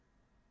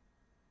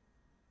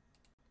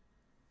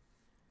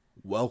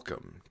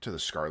Welcome to the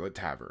Scarlet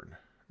Tavern.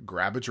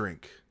 Grab a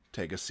drink,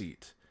 take a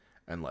seat,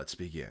 and let's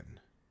begin.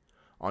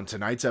 On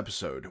tonight's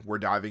episode, we're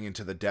diving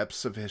into the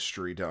depths of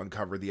history to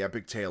uncover the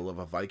epic tale of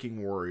a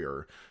Viking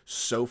warrior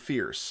so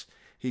fierce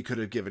he could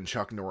have given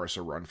Chuck Norris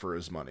a run for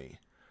his money.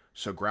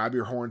 So grab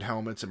your horned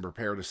helmets and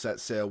prepare to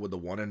set sail with the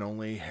one and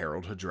only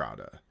Harald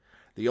Hadrada,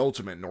 the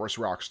ultimate Norse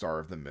rock star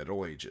of the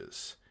Middle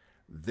Ages.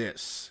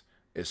 This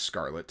is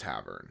Scarlet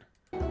Tavern.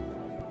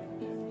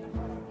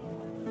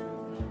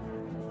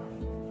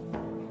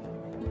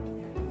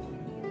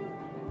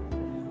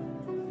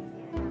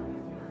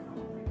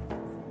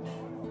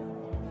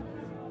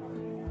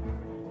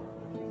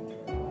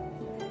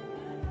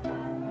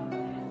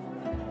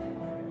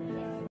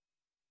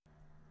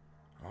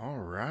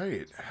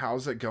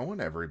 How's it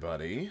going,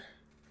 everybody?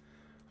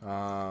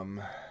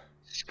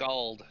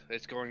 Scald.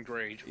 It's going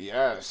great.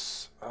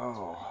 Yes.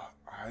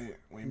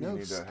 We No, need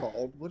to.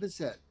 Scald. What is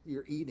that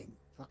you're eating?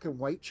 Fucking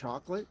white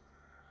chocolate?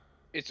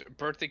 It's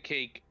birthday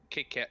cake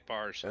Kit Kat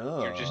bars.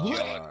 Ugh, You're just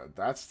yelling.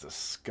 that's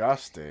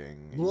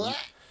disgusting. What?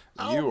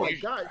 You Oh my are,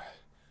 god!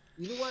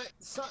 You know what?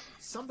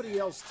 Somebody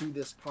else do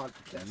this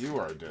podcast. you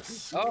are That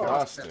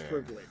disgusting.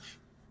 privilege.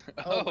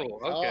 Oh,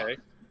 my okay.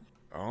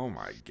 Oh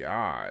my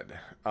god.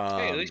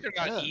 Hey, at least they're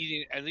not yeah.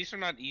 eating. At least they're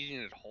not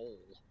eating it whole.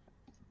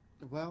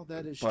 Well,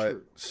 that is but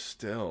true.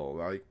 still,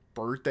 like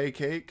birthday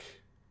cake.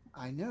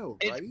 I know,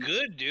 It's right?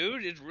 good,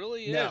 dude. It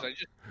really is. No.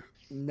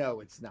 No,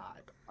 it's not.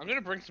 I'm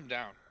gonna bring some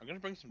down. You're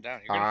gonna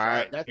try I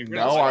it. You're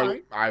no, gonna try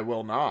it. I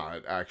will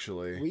not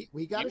actually.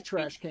 We got a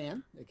trash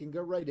can. It can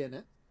go right in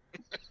it.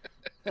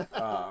 Man,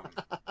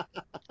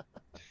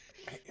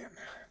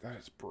 that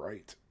is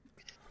bright.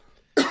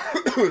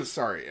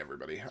 Sorry,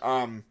 everybody.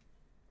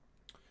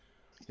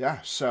 Yeah,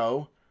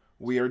 so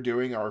we are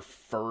doing our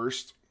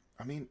first.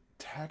 I mean,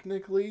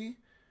 technically,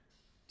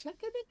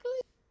 Technically,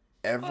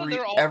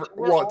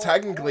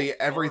 technically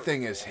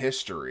everything is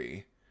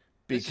history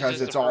because This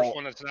is it's the all first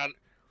one that's not.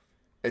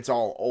 it's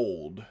all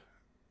old.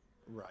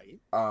 right?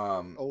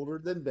 Um, Older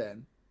than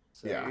Ben.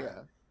 So, Yeah.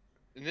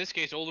 In this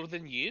case, older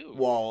than you.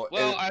 well,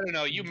 I don't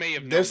know. You may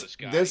have known this this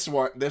guy. this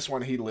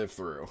one he lived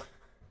through.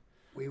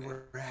 We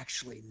were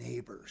actually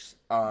neighbors.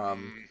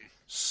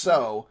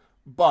 So,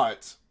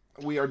 but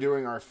we are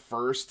doing our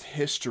first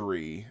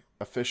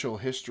official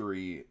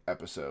history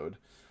episode.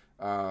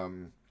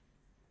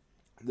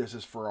 This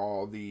is for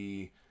all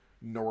the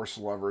Norse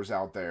lovers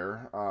out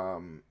there.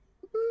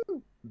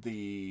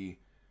 The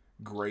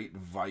great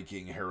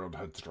Viking Harald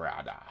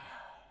Hadrada.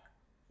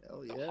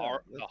 Hell yeah.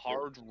 The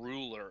hard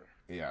ruler.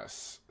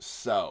 Yes.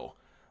 So,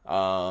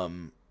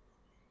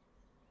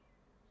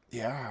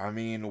 yeah, I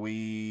mean,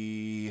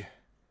 we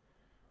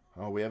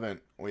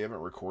haven't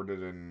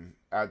recorded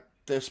at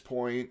this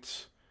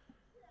point,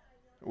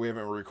 we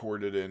haven't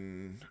recorded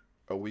in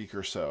a week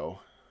or so.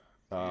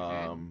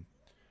 Yep.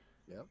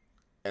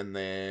 And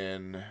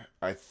then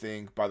I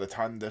think by the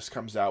time this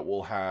comes out,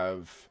 we'll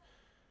have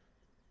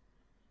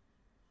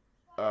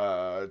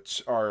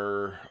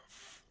our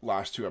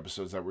last two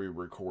episodes that we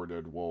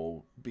recorded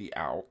will be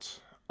out.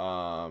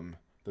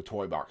 The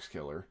Toy Box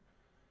Killer.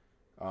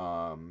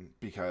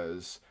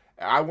 Because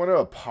I want to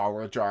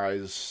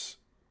apologize.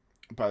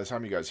 By the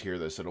time you guys hear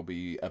this, it'll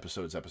be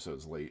episodes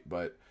late,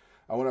 but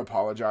I want to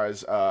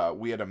apologize.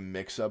 We had a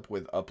mix-up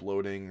with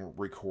uploading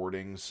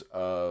recordings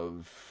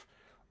of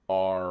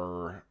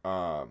our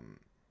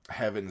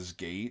Heaven's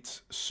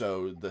Gate,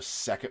 so the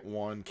second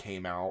one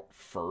came out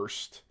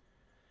first,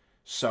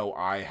 so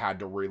I had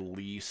to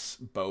release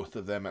both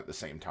of them at the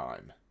same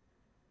time.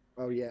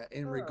 Oh yeah.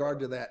 In regard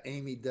to that,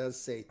 Amy does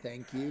say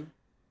thank you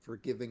for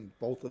giving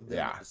both of them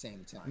Yeah. at the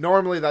same time.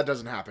 Normally that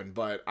doesn't happen,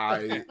 but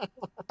I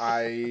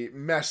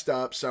messed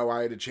up, so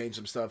I had to change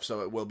some stuff,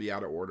 so it will be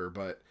out of order.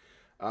 But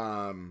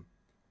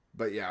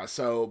yeah.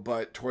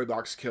 But Toy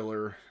Box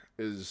Killer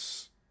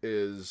is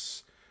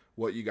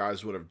what you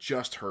guys would have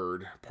just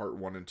heard, part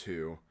 1 and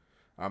 2.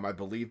 I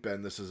believe,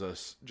 Ben, this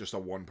is just a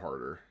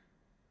one-parter.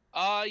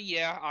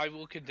 Yeah, I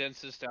will condense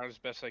this down as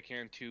best I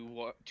can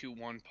to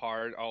one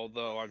part.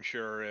 Although I'm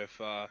sure if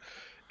Harold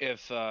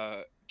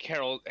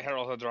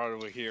Hadrada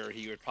were here,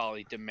 he would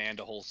probably demand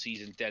a whole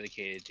season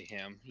dedicated to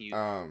him. He,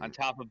 on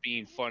top of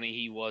being funny,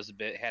 he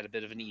had a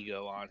bit of an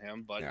ego on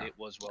him, but Yeah. it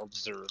was well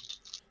deserved.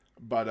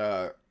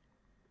 But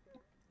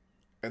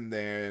and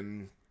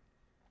then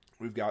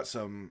we've got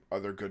some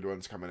other good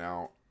ones coming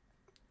out.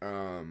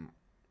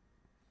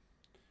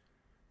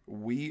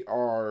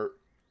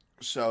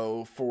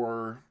 So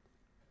for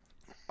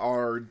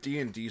our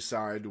D&D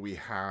side, we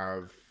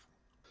have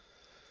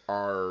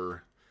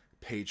our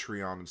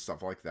Patreon and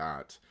stuff like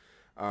that.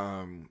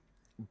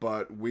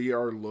 But we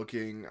are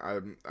looking,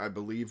 I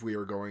believe we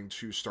are going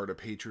to start a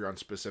Patreon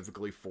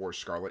specifically for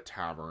Scarlet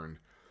Tavern,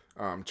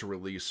 to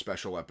release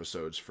special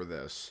episodes for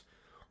this.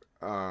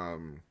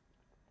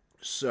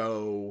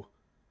 So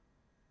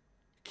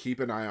keep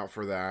an eye out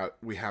for that.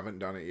 We haven't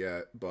done it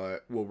yet,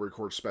 but we'll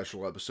record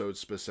special episodes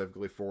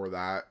specifically for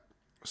that.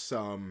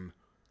 Some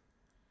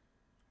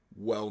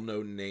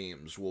well-known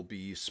names will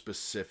be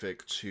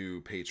specific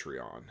to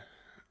Patreon.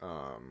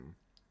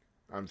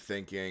 I'm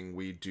thinking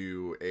we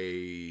do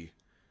a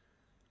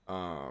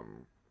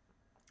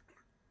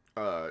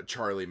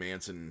Charlie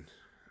Manson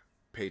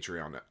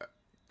Patreon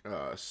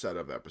set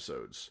of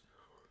episodes.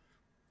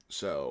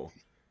 So,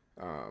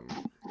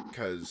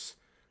 because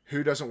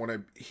who doesn't want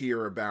to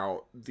hear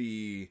about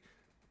the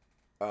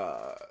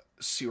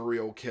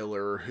serial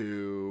killer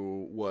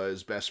who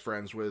was best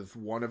friends with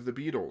one of the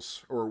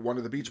Beatles or one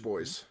of the Beach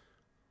Boys?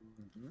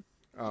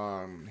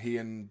 He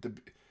and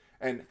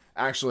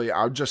actually,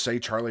 I would just say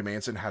Charlie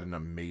Manson had an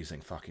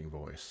amazing fucking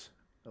voice.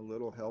 A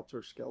little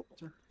helter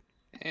skelter.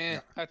 Yeah.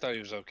 I thought he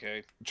was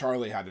okay.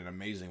 Charlie had an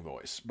amazing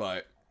voice,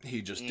 but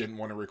he just didn't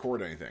want to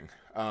record anything.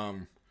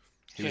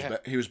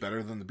 He was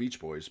better than the Beach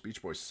Boys.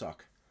 Beach Boys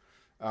suck.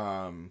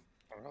 I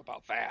don't know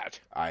about that.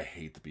 I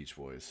hate the Beach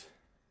Boys.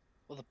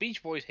 Well, the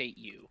Beach Boys hate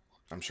you.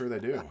 I'm sure they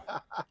do.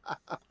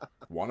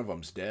 One of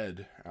them's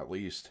dead, at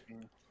least.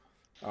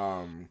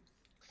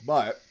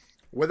 But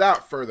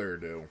without further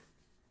ado,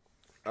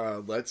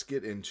 let's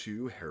get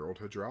into Harald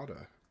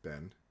Hadrada,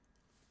 Ben.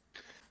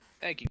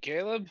 Thank you,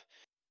 Caleb.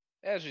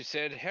 As we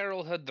said,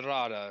 Harald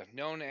Hadrada,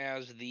 known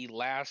as the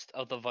last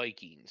of the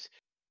Vikings.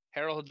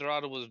 Harald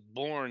Hadrada was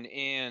born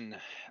in,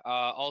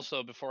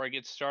 also before I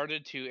get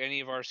started, to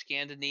any of our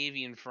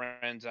Scandinavian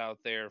friends out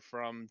there,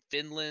 from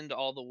Finland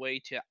all the way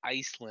to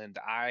Iceland.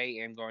 I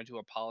am going to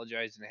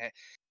apologize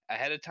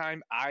ahead of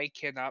time. I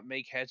cannot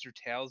make heads or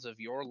tails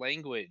of your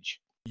language.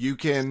 You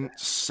can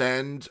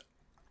send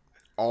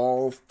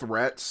all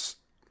threats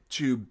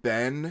to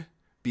Ben,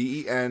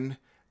 Ben,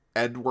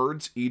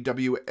 Edwards,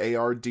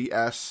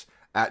 Ewards,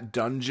 at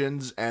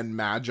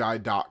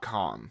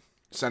dungeonsandmagi.com.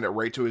 Send it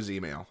right to his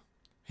email.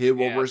 He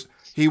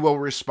will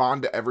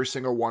respond to every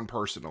single one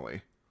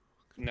personally.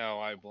 No,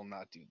 I will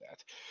not do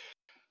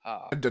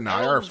that.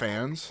 Deny our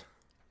fans?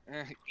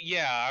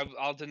 Yeah,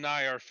 I'll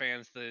deny our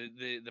fans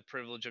the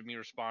privilege of me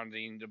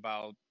responding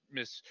about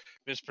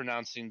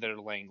mispronouncing their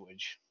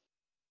language.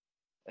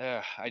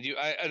 I do.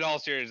 In all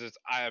seriousness,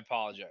 I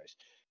apologize.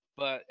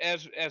 But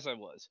as I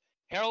was,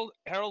 Harold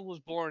was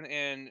born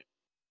in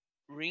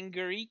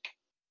Ringerike,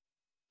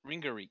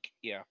 Norway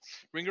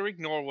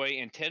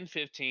in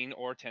 1015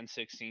 or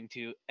 1016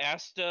 to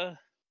Asta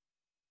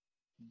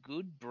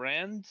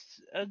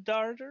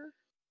Gudbrandsdardr.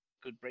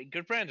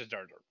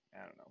 Gudbrandsdardr.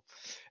 I don't know.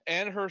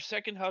 And her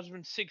second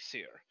husband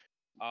Siggeir.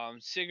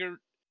 Sigurd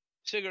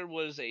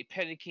was the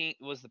petty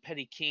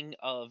king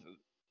of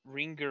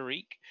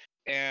Ringerike,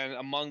 and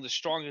among the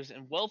strongest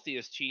and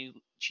wealthiest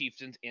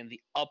chieftains in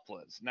the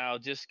uplands. Now,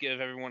 just to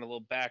give everyone a little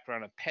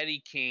background, a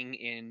petty king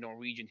in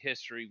Norwegian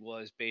history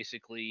was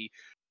basically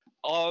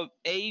a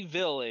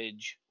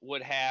village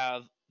would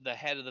have the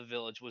head of the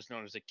village was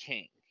known as a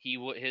king.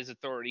 His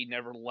authority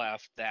never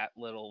left that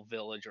little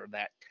village or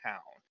that town.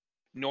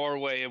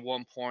 Norway at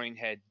one point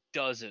had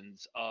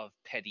dozens of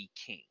petty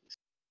kings.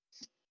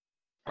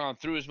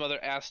 Through his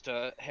mother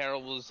Asta,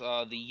 Harald was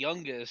the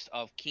youngest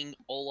of King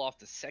Olaf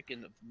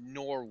II of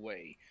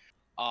Norway.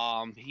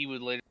 He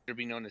would later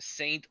be known as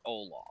Saint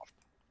Olaf.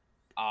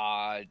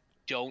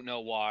 Don't know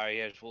why,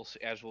 as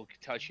we'll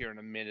touch here in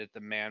a minute. The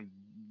man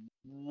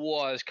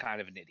was kind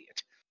of an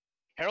idiot.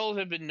 Harald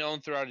had been known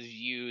throughout his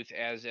youth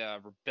as a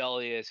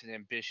rebellious and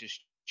ambitious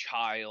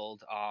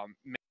child.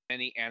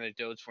 Many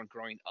anecdotes when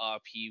growing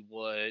up,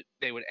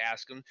 they would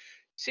ask him,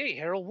 "Say,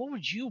 Harald, what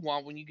would you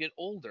want when you get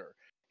older?"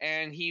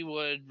 And he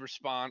would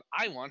respond,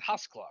 "I want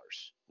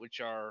husklars,"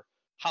 which are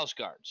house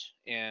guards,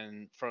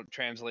 and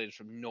translated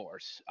from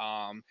Norse.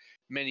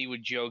 Many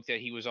would joke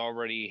that he was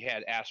already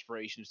had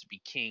aspirations to be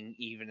king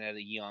even at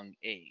a young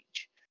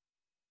age.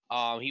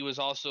 He was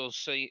also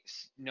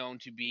known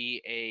to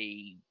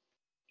be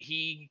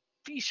he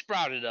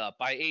sprouted up.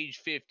 By age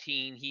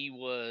 15, he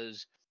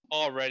was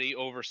already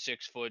over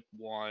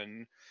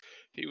 6'1".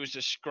 He was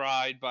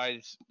described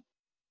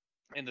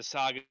in the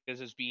sagas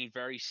as being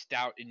very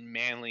stout and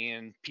manly,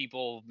 and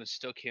people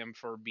mistook him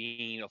for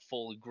being a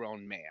fully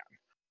grown man.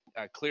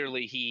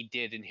 Clearly, he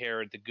did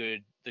inherit the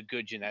good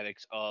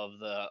genetics of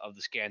the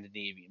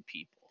Scandinavian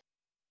people.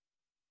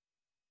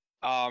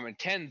 In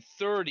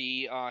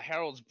 1030,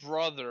 Harold's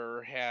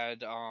brother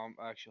had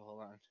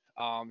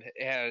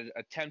had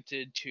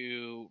attempted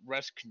to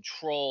wrest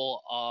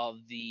control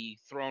of the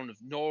throne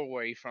of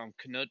Norway from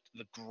Canute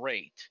the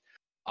Great.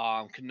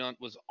 Canute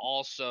was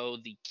also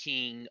the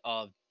king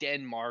of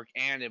Denmark,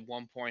 and at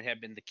one point had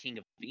been the king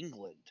of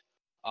England.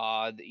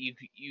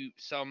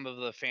 Some of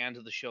the fans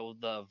of the show,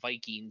 the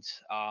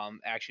Vikings,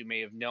 actually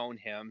may have known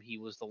him. He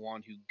was the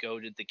one who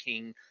goaded the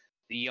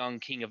young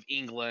king of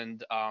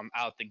England,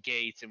 out the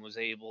gates, and was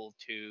able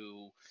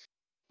to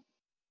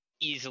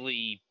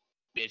easily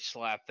bitch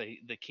slap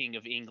the king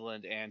of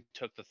England and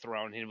took the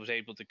throne, and was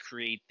able to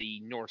create the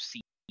North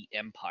Sea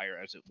Empire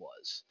as it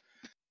was.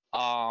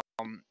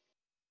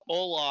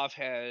 Olaf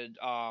had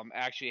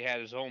actually had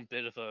his own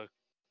bit of a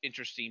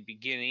interesting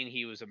beginning.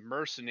 He was a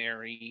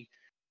mercenary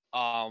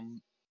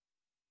in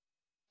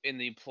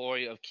the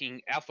employ of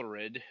King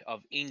Ethelred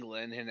of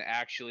England, and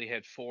actually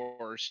had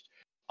forced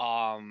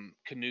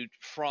Canute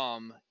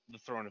from the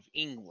throne of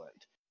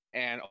England.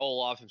 And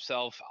Olaf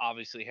himself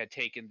obviously had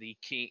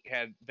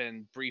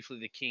been briefly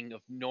the king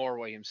of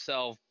Norway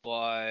himself,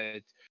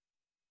 but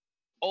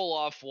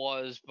Olaf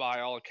was,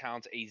 by all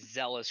accounts, a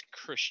zealous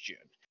Christian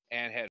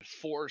and had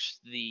forced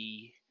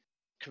the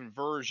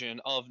conversion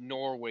of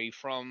Norway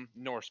from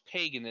Norse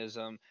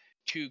paganism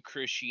to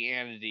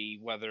Christianity,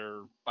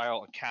 whether, by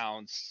all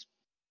accounts,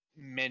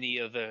 many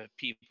of the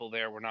people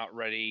there were not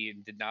ready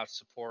and did not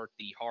support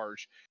the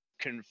harsh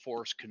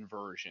forced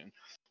conversion.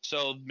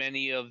 So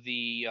many of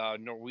the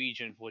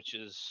Norwegian, which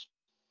is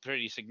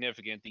pretty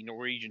significant, the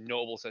Norwegian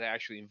nobles had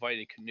actually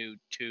invited Canute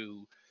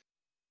to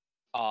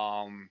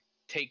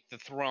take the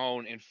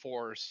throne and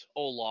force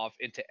Olaf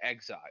into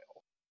exile.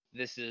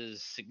 This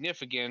is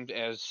significant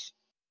as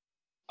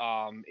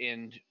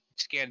in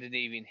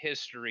Scandinavian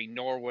history,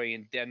 Norway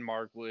and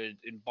Denmark would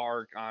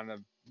embark on a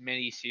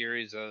many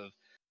series of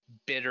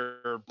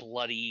bitter,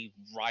 bloody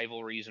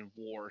rivalries and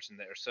wars in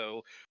there.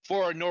 So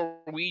for a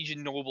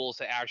Norwegian nobles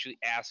to actually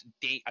ask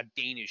a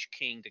Danish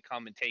king to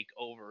come and take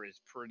over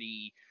is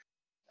pretty.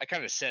 That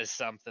kind of says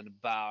something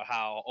about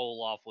how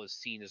Olaf was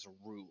seen as a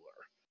ruler.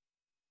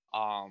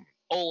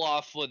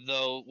 Olaf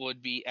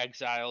would be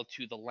exiled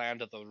to the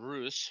land of the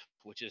Rus,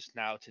 which is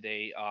now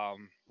today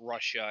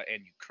Russia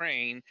and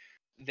Ukraine.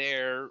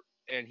 There,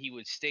 and he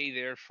would stay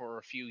there for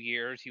a few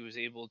years.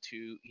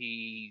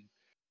 He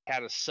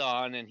had a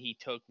son, and he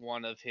took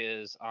one of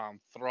his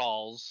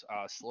thralls,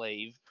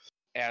 slave,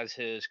 as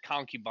his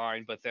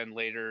concubine, but then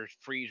later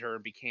freed her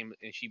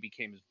and she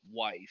became his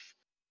wife.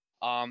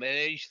 At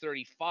age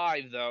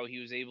 35, though,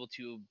 he's able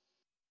to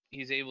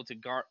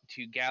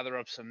gather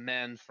up some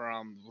men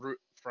from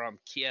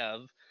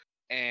Kiev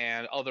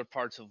and other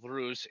parts of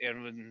Rus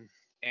and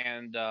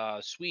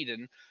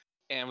Sweden,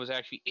 and was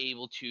actually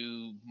able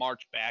to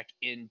march back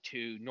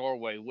into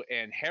Norway.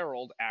 And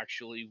Harald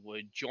actually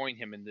would join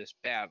him in this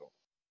battle.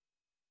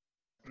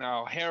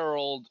 Now,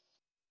 Harald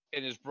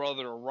and his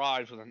brother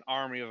arrived with an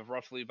army of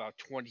roughly about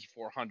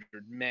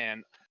 2,400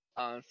 men.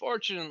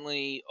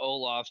 Unfortunately,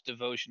 Olaf's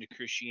devotion to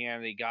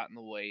Christianity got in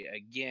the way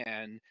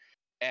again,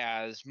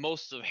 as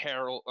most of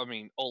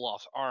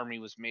Olaf's army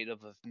was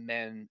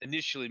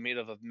initially made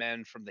up of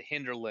men from the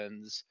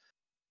hinterlands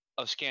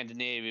of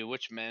Scandinavia,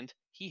 which meant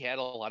he had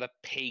a lot of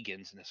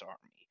pagans in his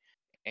army.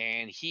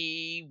 And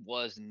he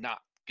was not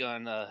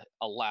gonna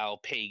allow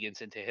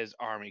pagans into his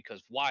army,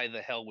 because why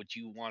the hell would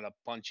you want a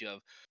bunch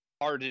of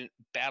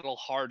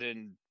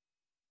battle-hardened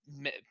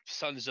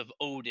sons of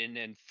Odin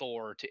and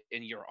Thor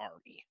in your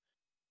army?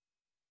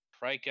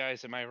 Right,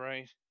 guys? Am I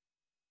right?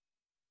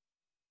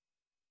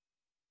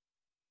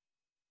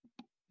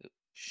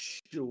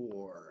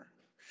 Sure.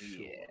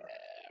 Yeah.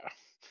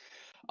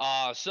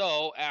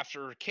 So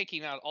after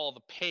kicking out all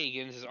the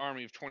pagans, his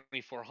army of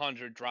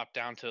 2,400 dropped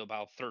down to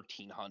about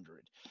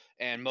 1,300,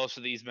 and most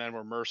of these men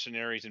were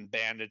mercenaries and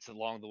bandits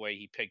along the way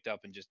he picked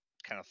up and just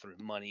kind of threw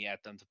money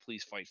at them to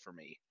please fight for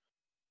me.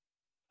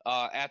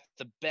 At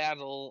the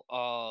Battle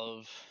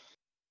of,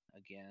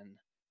 again,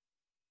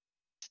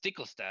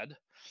 Stiklestad,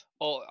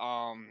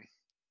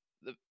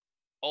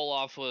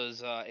 Olaf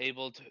was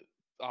able to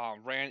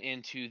ran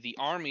into the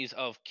armies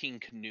of King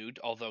Canute,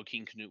 although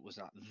King Canute was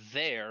not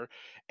there,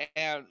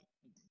 and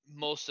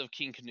most of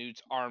King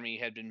Canute's army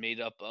had been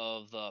made up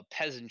of the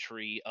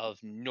peasantry of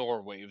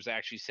Norway. It was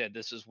actually said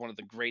this is one of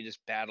the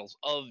greatest battles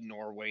of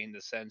Norway, in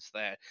the sense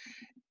that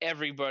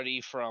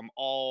everybody from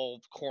all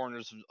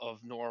corners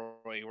of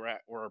Norway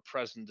were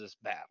present in this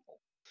battle.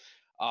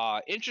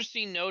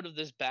 Interesting note of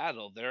this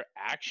battle, there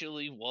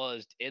actually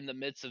was, in the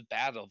midst of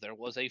battle, there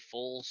was a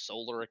full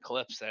solar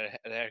eclipse that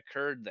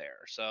occurred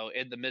there. So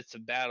in the midst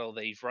of battle,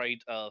 they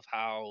write of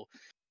how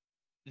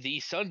the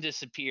sun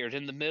disappeared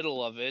in the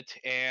middle of it,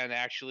 and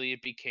actually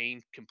it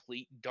became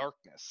complete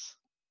darkness.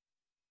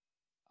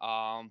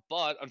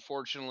 But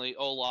unfortunately,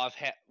 Olaf,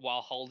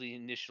 while holding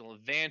initial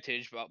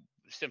advantage,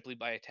 simply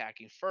by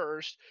attacking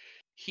first,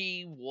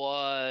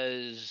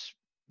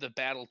 the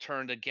battle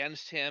turned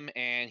against him,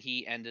 and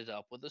he ended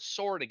up with a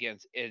sword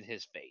in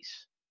his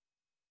face,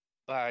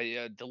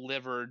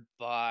 delivered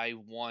by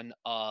one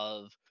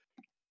of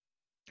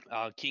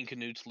King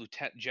Canute's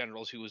lieutenant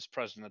generals who was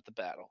present at the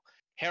battle.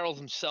 Harald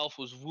himself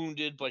was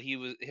wounded, but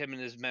him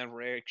and his men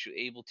were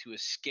actually able to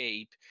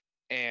escape.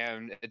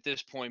 And at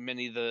this point,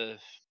 many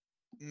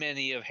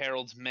of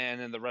Harald's men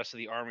and the rest of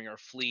the army are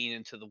fleeing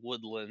into the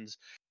woodlands.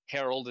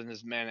 Harald and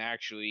his men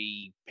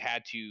actually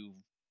had to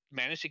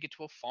manage to get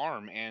to a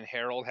farm, and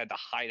Harald had to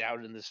hide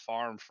out in this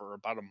farm for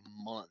about a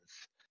month,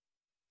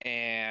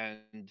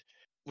 and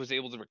was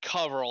able to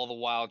recover all the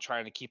while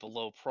trying to keep a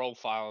low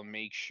profile and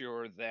make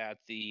sure that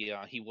he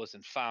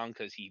wasn't found,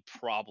 because he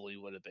probably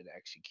would have been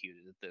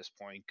executed at this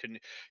point.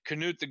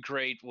 Canute the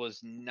Great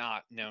was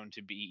not known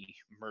to be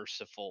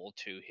merciful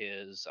to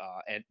his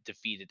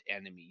defeated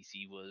enemies.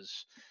 He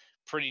was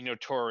pretty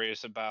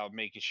notorious about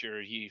making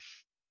sure you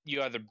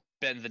either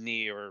bend the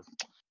knee or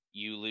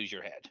you lose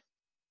your head.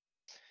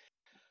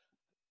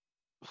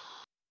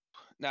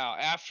 Now,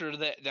 after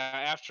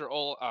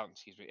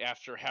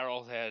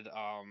Harold had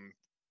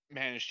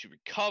managed to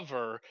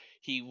recover,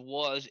 he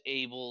was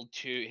able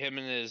to, him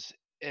and his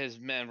his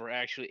men were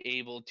actually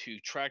able to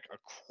trek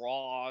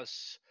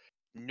across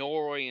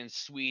Norway and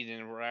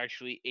Sweden, were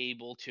actually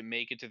able to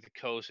make it to the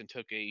coast and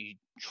took a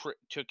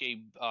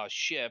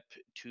ship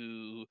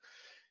to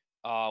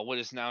what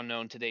is now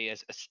known today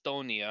as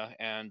Estonia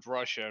and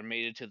Russia, and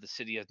made it to the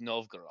city of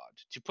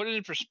Novgorod. To put it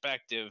in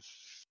perspective,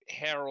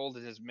 Harold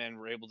and his men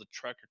were able to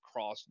trek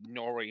across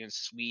Norway and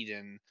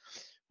Sweden,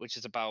 which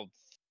is about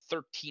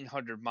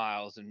 1,300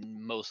 miles and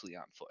mostly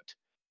on foot.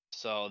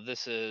 So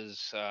this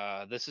is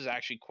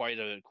actually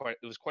it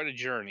was quite a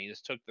journey.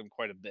 This took them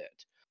quite a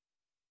bit.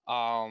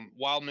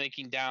 While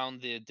making down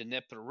the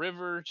Dnieper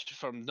River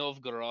from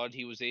Novgorod,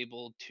 he was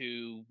able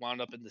to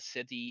wound up in the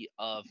city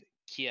of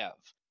Kiev,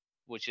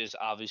 which is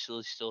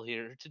obviously still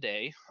here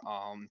today.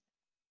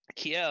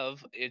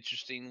 Kiev,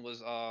 interesting,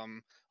 was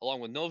along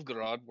with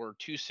Novgorod, were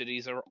two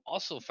cities that were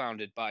also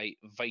founded by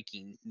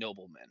Viking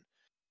noblemen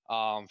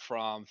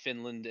from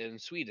Finland and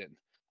Sweden.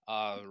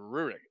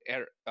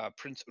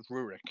 Prince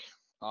Rurik.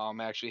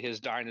 Actually, his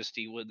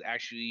dynasty would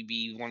actually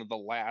be one of the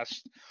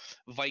last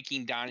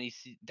Viking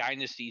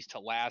dynasties to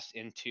last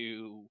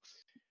into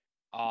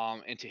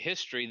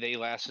history. They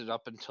lasted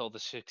up until the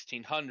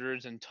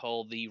 1600s,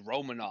 until the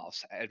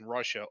Romanovs and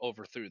Russia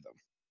overthrew them.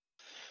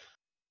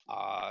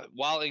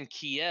 While in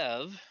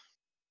Kiev,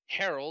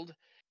 Harold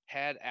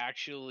had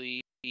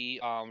actually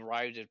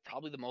arrived at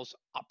probably the most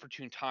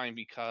opportune time,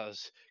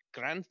 because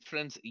Grand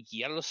Prince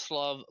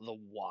Yaroslav the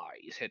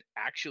Wise had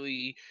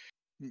actually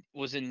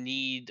was in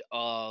need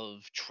of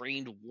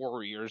trained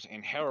warriors,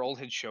 and Harold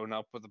had shown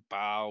up with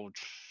about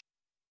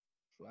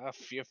a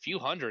few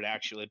hundred,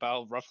 actually,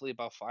 roughly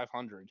about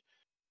 500.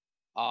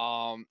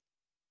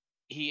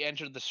 He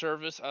entered the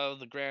service of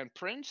the Grand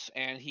Prince,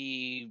 and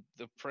the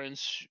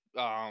prince,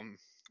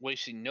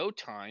 wasting no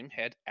time,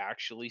 had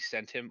actually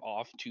sent him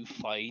off to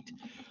fight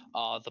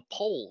the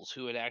Poles,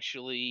 who had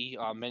actually,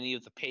 many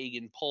of the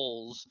pagan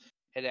Poles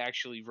had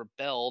actually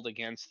rebelled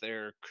against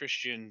their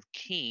Christian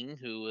king,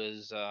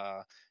 who's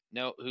I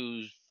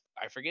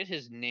forget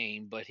his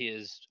name, but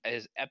his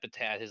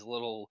epithet, his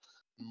little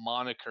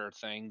moniker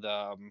thing,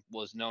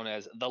 was known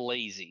as the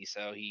Lazy.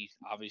 So he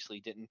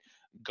obviously didn't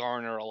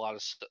garner a lot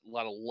of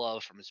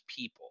love from his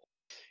people.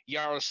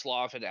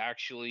 Yaroslav had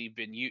actually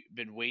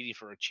been waiting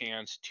for a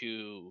chance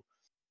to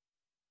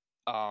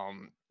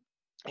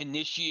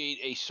initiate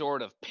a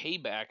sort of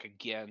payback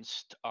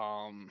against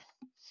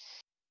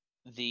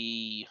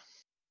the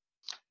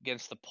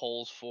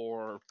Poles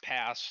for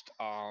past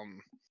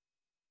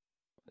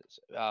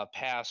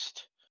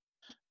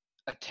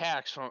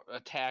attacks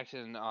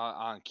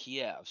on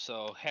Kiev.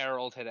 So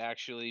Harold had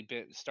actually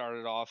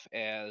started off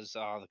as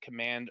the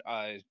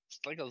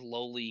like a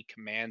lowly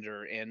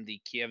commander in the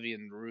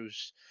Kievan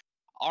Rus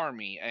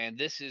army, and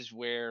this is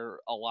where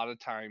a lot of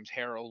times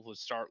Harold would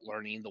start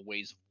learning the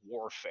ways of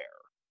warfare.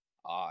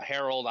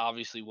 Harold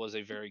obviously was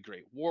a very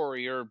great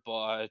warrior,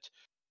 but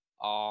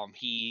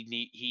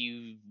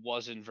he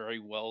wasn't very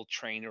well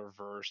trained or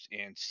versed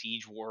in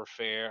siege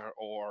warfare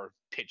or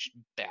pitched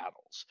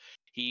battles.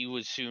 He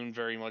would soon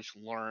very much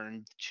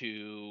learn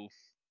the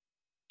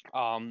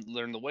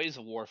ways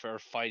of warfare,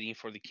 fighting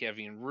for the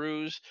Kievan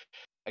Rus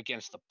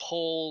against the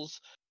Poles.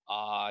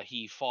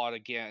 He fought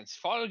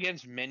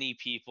against many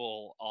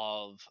people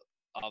of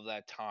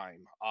that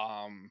time.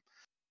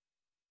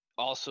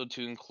 Also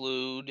to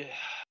include,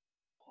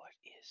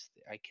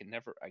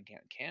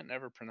 can't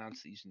never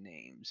pronounce these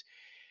names.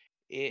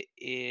 It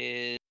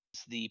is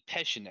the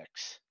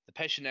Pechenegs. The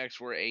Pechenegs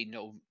were a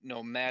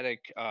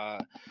nomadic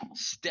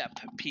steppe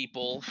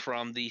people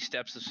from the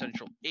steppes of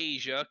Central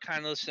Asia,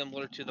 kind of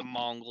similar to the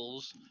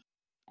Mongols,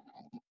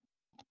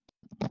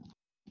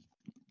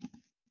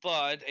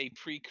 but a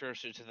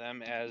precursor to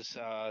them, as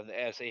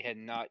they had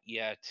not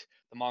yet,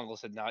 the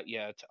Mongols had not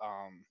yet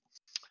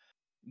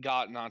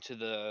gotten onto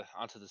the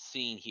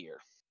scene here.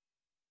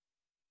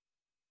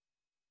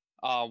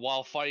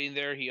 While fighting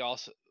there, he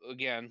also,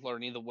 again,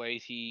 learning the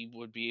ways, he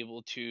would be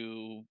able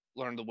to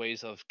learn the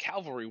ways of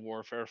cavalry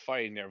warfare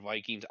fighting there.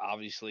 Vikings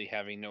obviously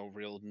having no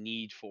real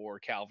need for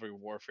cavalry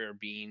warfare,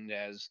 being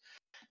as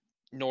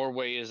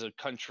Norway is a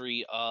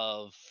country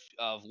of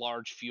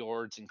large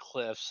fjords and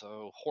cliffs,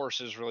 so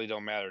horses really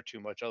don't matter too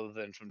much other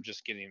than from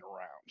just getting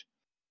around.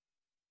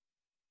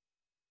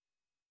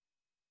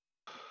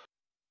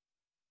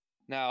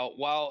 Now,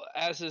 while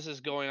as this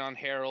is going on,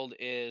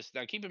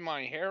 keep in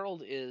mind,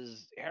 Harold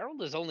is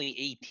only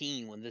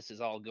 18 when this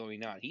is all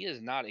going on. He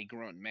is not a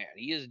grown man.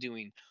 He is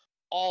doing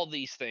all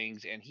these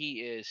things, and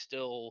he is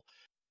still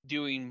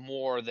doing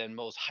more than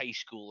most high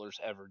schoolers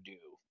ever do,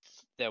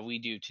 that we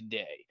do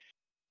today.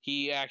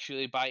 He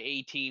actually, by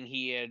 18,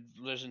 he had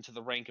risen to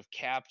the rank of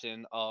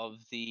captain of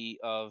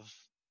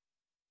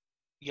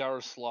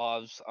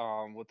Yaroslav's,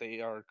 what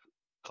they are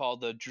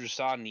called, the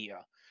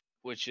Drusania,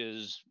 which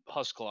is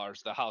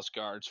Huskarls, the house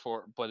guards,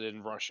 but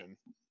in Russian.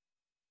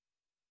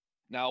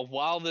 Now,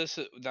 while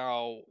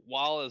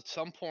at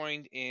some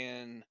point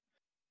in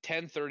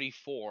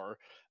 1034,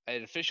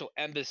 an official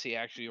embassy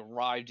actually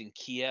arrived in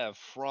Kiev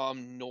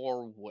from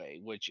Norway,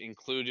 which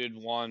included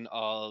one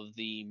of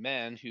the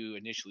men who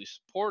initially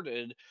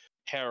supported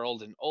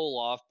Harold and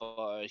Olaf,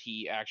 but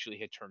he actually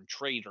had turned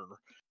traitor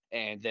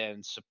and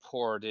then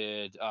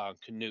supported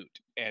Canute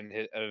and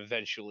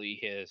eventually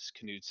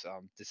Canute's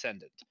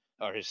descendant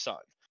or his son.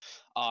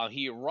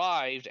 He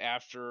arrived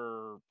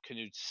after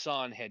Canute's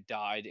son had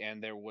died,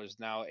 and there was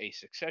now a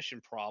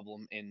succession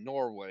problem in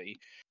Norway.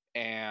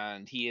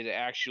 And he had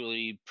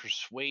actually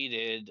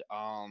persuaded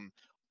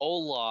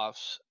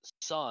Olaf's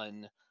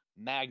son,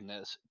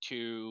 Magnus,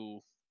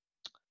 to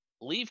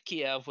leave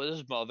Kiev with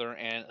his mother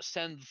and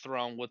ascend the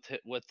throne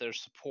with their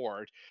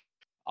support,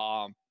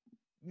 um,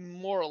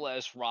 more or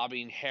less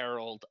robbing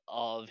Harold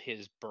of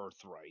his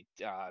birthright.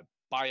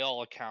 By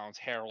all accounts,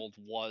 Harold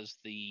was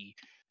the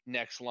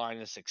next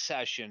line of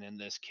succession in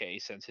this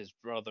case, since his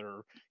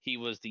brother, he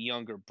was the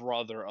younger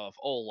brother of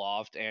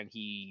Olaf, and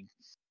he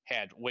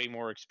had way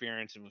more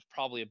experience and was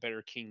probably a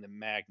better king than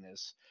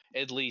Magnus,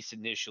 at least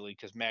initially,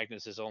 because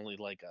Magnus is only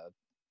like a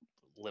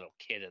little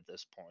kid at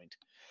this point.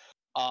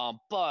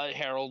 But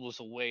Harold was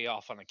away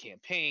off on a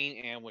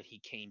campaign, and when he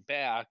came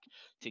back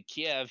to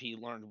Kiev, he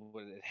learned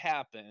what had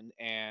happened,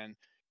 and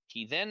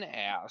he then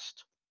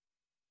asked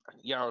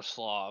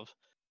Yaroslav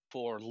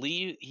for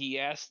leave. He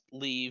asked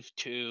leave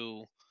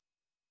to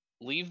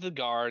leave the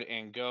guard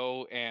and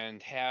go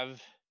and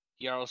have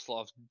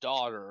Yaroslav's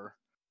daughter,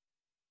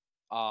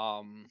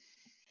 um,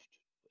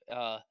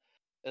 uh,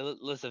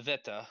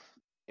 Elizaveta,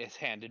 is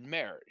hand in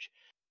marriage.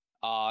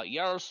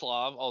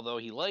 Yaroslav, although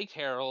he liked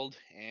Harold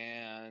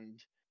and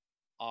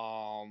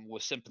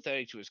was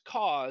sympathetic to his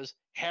cause,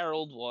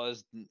 Harold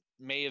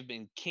may have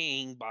been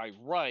king by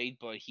right,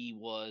 but he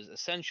was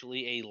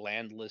essentially a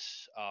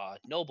landless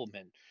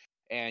nobleman.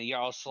 And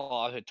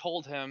Yaroslav had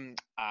told him,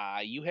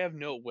 "You have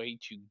no way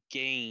to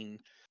gain.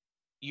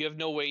 You have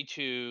no way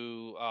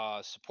to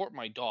support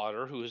my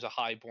daughter, who is a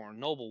highborn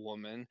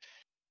noblewoman.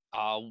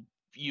 Uh,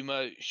 you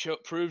must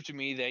prove to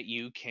me that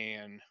you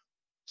can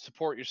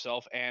support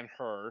yourself and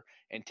her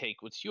and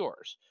take what's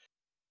yours."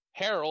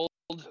 Harold,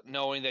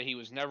 knowing that he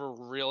was never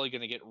really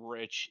going to get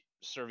rich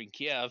serving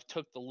Kiev,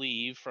 took the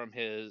leave from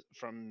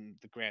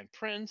the Grand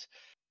Prince,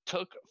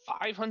 took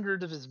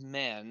 500 of his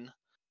men,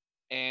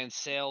 and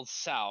sailed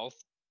south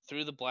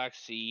through the Black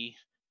Sea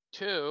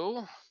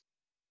to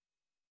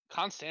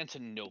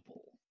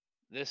Constantinople.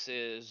 This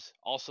is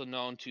also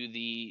known to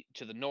the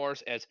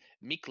north as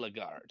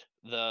Miklagard,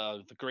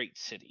 the great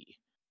city.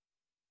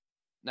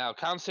 Now,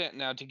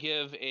 to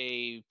give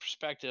a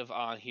perspective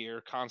on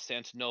here,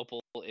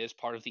 Constantinople is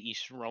part of the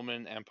Eastern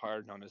Roman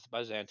Empire, known as the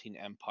Byzantine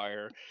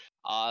Empire.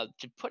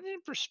 To put it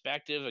in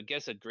perspective, I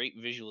guess a great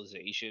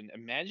visualization.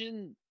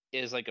 Imagine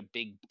is like a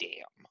big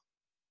dam,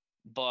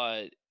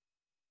 but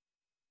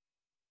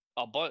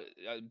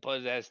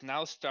but that's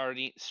now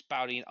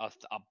spouting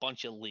a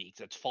bunch of leaks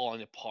that's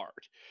falling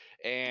apart,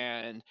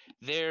 and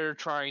they're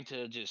trying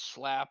to just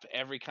slap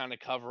every kind of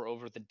cover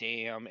over the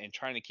dam and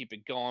trying to keep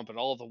it going, but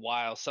all the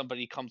while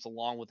somebody comes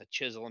along with a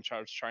chisel and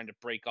starts trying to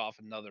break off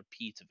another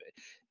piece of it.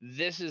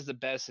 This is the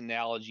best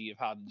analogy of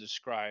how to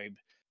describe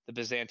the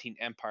Byzantine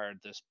Empire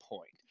at this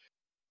point.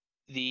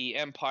 The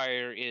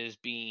empire is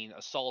being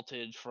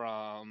assaulted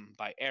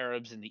by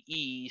Arabs in the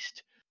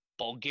east,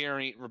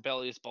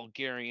 rebellious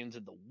Bulgarians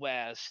in the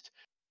west.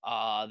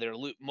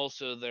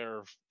 Most of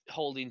their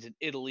holdings in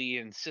Italy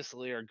and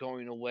Sicily are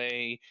going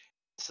away.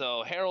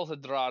 So Harald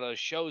Hadrada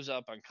shows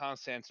up on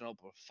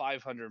Constantinople with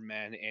 500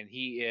 men, and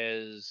he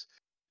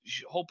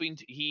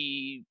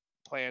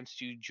plans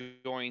to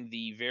join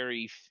the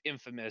very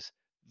infamous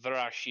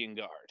Varangian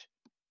Guard.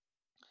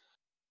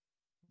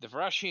 The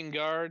Varangian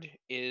Guard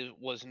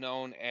was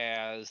known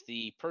as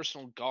the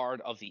personal guard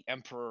of the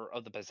Emperor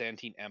of the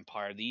Byzantine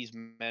Empire. These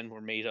men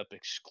were made up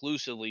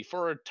exclusively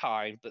for a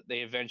time, but they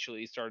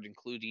eventually started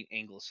including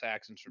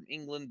Anglo-Saxons from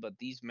England. But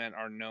these men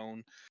are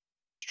known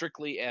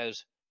strictly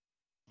as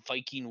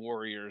Viking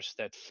warriors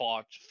that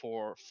fought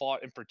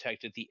and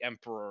protected the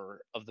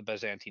Emperor of the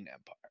Byzantine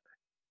Empire.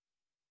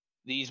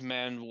 These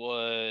men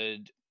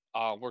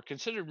were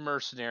considered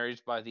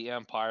mercenaries by the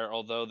empire,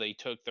 although they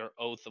took their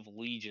oath of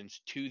allegiance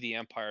to the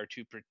emperor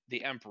to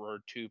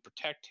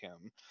protect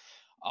him.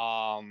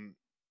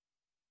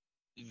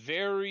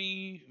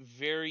 Very,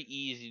 very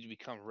easy to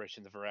become rich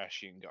in the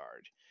Varangian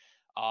Guard.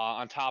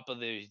 On top of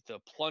the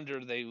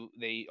plunder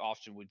they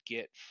often would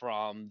get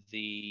from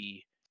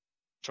the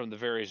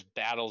various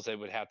battles they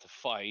would have to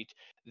fight,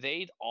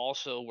 they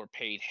also were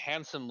paid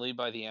handsomely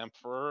by the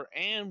emperor.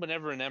 And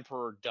whenever an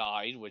emperor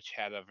died, which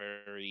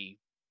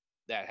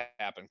that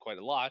happened quite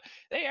a lot,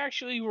 they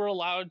actually were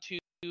allowed to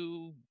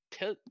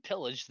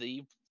pillage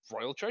the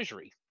royal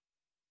treasury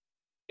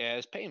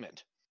as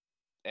payment.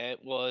 It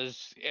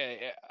was,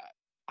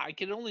 I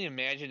can only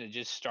imagine it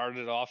just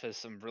started off as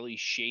some really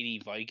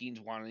shady Vikings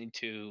wanting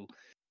to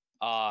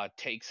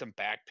take some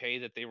back pay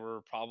that they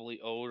were probably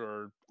owed,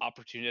 or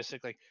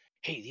opportunistic, like,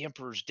 hey, the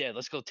emperor's dead,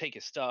 let's go take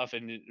his stuff,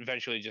 and it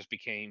eventually just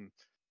became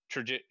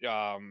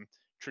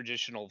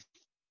traditional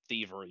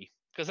thievery,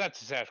 because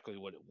that's exactly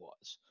what it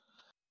was.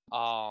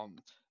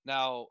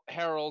 Now,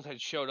 Harold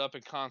had showed up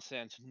in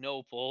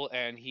Constantinople,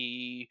 and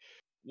he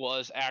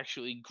was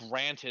actually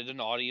granted an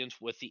audience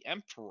with the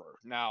emperor.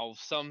 Now,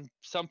 some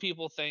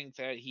people think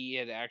that he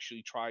had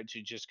actually tried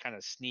to just kind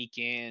of sneak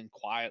in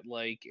quiet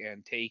like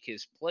and take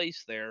his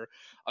place there.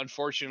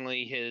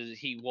 Unfortunately,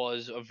 he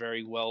was a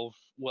very well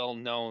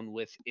known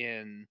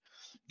within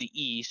the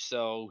East,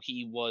 so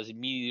he was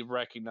immediately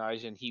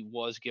recognized and he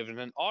was given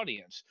an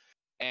audience.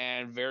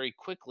 And very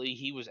quickly,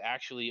 he was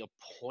actually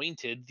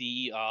appointed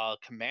the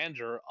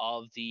commander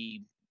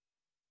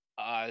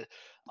uh,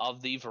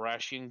 of the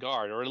Varangian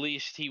Guard, or at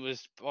least he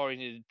was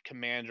appointed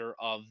commander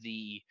of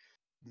the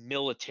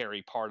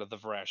military part of the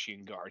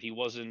Varangian Guard. He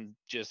wasn't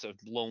just a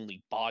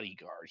lonely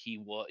bodyguard. He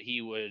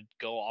would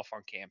go off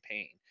on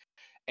campaign,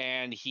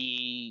 and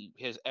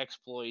his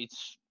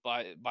exploits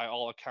by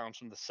all accounts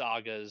from the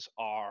sagas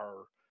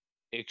are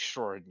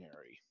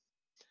extraordinary.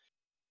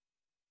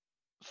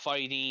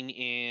 Fighting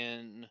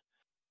in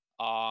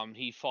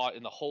he fought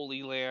in the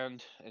Holy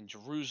Land and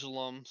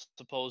Jerusalem.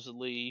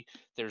 Supposedly,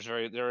 there's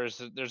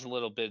a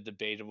little bit of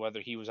debate of whether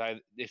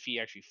if he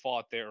actually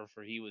fought there or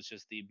if he was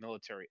just the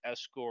military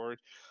escort.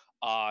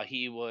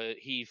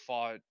 He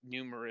fought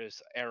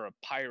numerous Arab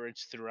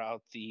pirates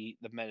throughout the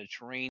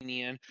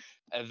Mediterranean.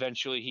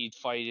 Eventually, he'd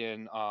fight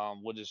in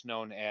what is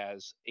known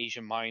as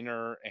Asia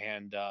Minor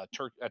and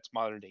that's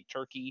modern day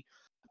Turkey,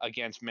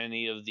 against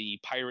many of the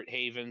pirate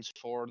havens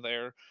for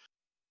there.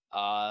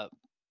 Uh,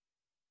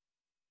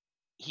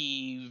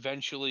 he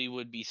eventually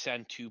would be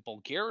sent to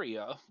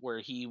Bulgaria, where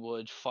he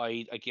would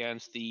fight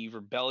against the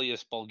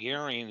rebellious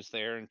Bulgarians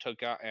there and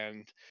took out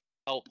and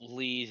helped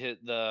lead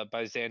the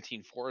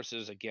Byzantine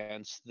forces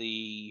against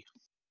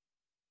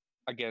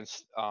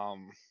against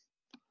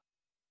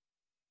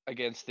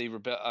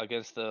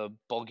the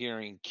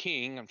Bulgarian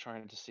king. I'm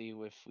trying to see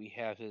if we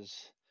have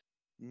his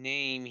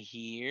name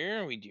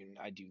here.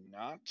 I do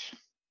not.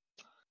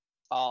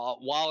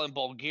 While in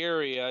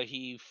Bulgaria,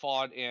 he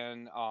fought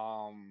in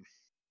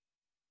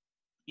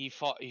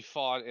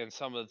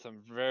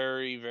some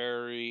very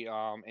very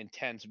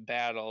intense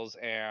battles,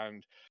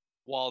 and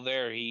while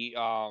there he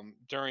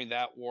during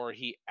that war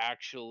he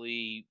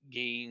actually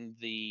gained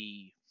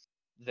the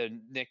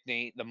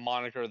nickname the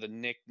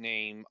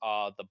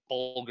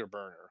Bulgar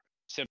Burner,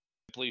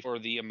 simply for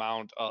the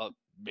amount of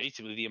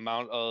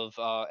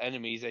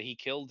enemies that he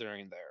killed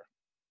during there.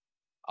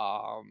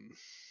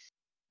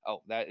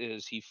 That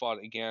is, he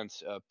fought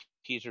against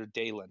Peter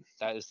Dalen.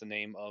 That is the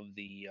name of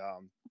the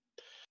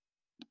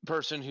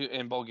person who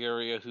in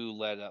Bulgaria who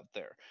led up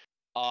there.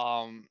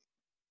 Now,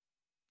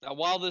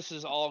 while this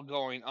is all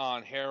going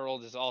on,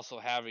 Harold is also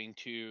having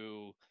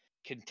to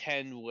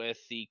contend with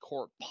the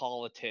court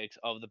politics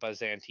of the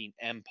Byzantine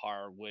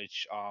Empire,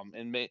 which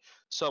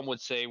some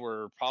would say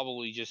were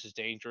probably just as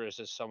dangerous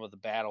as some of the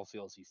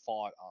battlefields he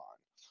fought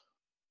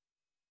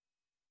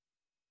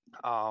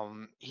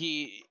on.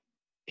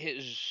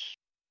 His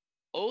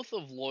oath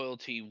of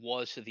loyalty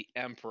was to the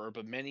emperor,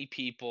 but many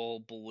people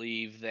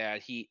believe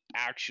that he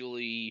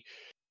actually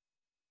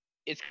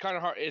it's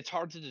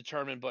hard to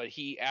determine, but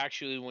he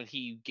actually, when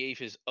he gave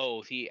his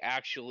oath, he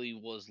actually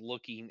was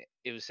looking,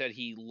 it was said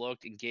he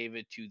looked and gave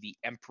it to the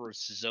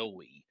Empress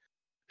Zoe,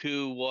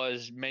 who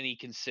was many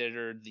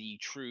considered the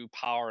true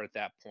power at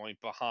that point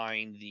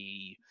behind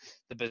the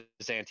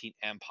Byzantine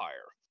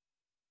Empire.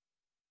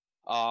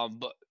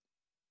 But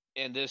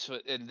in this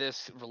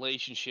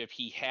relationship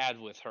he had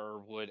with her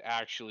would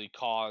actually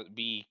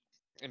be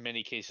in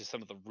many cases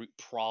some of the root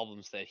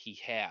problems that he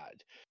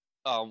had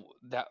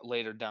that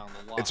later down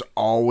the line. It's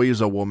always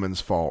a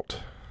woman's fault.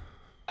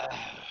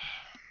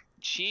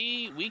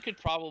 We could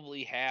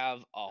probably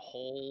have a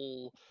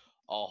whole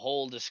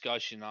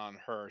discussion on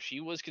her.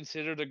 She was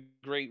considered a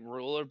great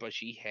ruler, but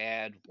she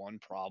had one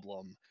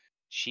problem.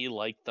 She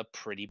liked the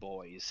pretty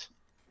boys.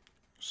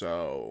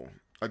 So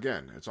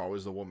again, it's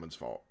always the woman's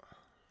fault.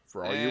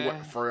 For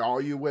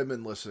all you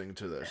women listening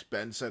to this,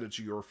 Ben said it's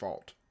your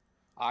fault.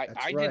 I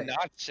did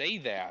not say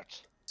that.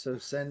 So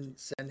send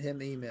him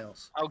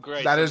emails. Oh,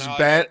 great. That is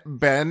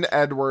Ben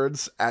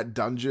Edwards at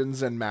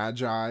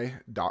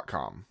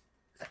dungeonsandmagi.com.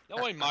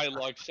 Knowing my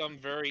luck, some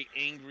very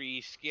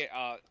angry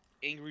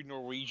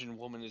Norwegian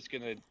woman is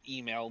gonna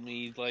email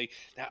me like,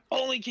 "Not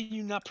only can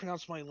you not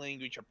pronounce my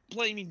language, you're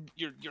blaming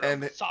you're a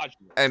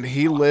misogynist." And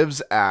he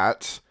lives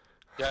at.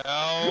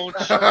 Don't.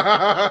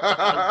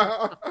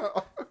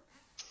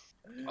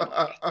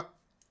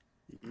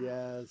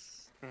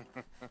 Yes.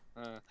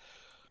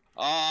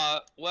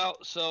 Well,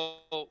 so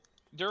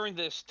during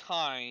this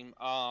time,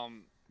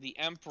 the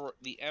emperor,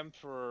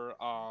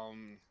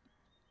 I'm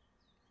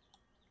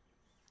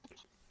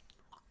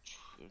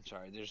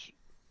sorry, there's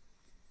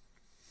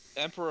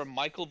Emperor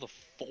Michael the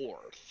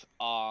Fourth.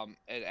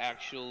 It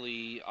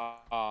actually,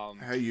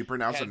 hey, you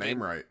pronounce the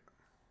name right.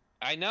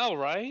 I know,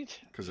 right?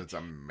 Because it's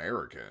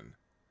American.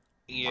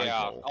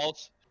 Yeah.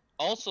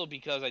 Also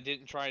because I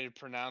didn't try to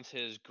pronounce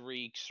his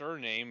Greek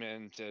surname,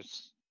 and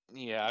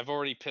I've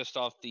already pissed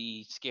off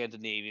the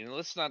Scandinavian.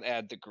 Let's not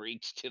add the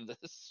Greeks to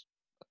this.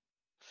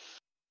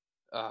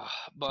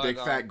 Big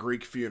fat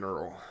Greek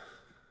funeral.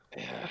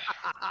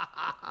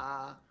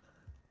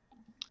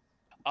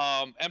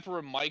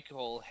 Emperor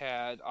Michael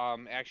had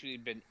actually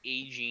been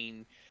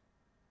aging,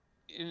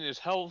 and his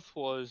health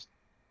was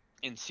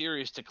in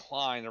serious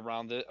decline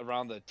around the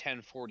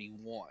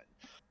 1041.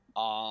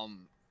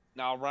 Um,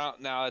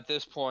 now at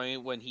this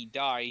point when he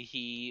died,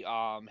 he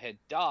had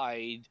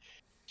died.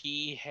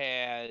 He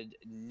had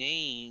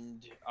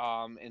named,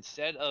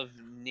 instead of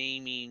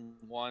naming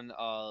one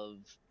of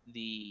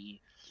the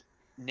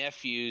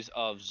nephews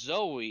of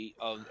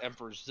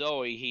Emperor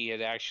Zoe, he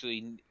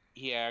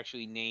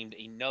actually named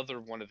another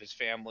one of his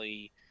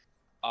family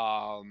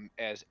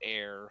as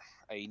heir,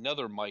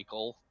 another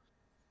Michael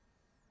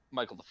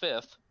the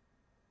Fifth.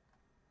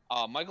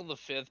 Michael the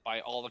Fifth,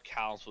 by all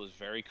accounts, was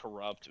very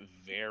corrupt,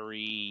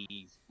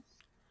 very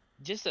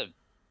just a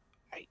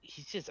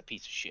he's just a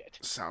piece of shit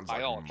Sounds by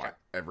like all accounts.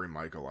 every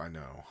Michael I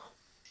know.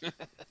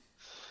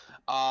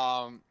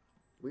 Um,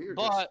 We are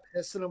just but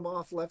pissing them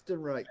off left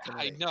and right I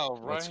tonight. know,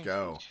 right? Let's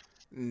go.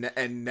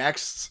 And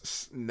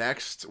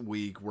next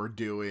week we're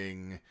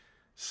doing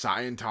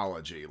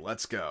Scientology.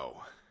 Let's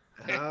go.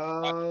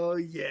 Oh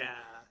yeah.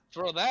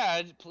 For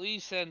that,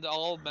 please send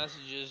all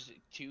messages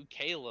to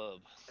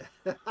Caleb.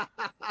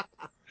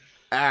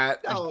 At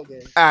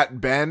Okay. at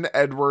Ben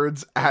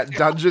Edwards at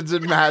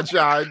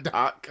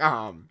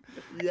dungeonsandmagi.com.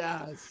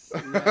 Yes.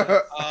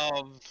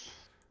 Um,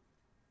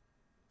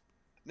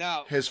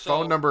 now His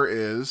phone number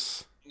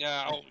is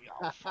now.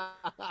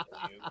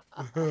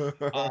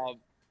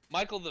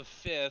 Michael the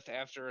Fifth,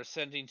 after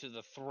ascending to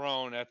the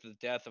throne after the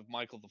death of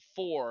Michael the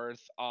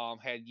Fourth,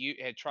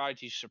 had tried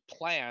to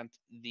supplant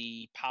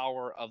the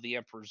power of the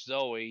Emperor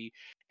Zoe,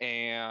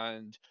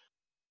 and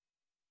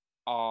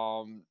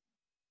um,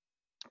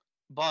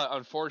 but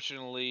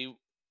unfortunately,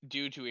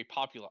 due to a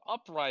popular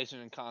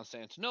uprising in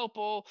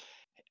Constantinople,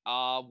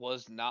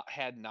 was not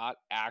had not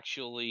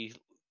actually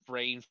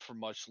reigned for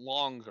much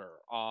longer.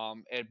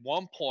 At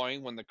one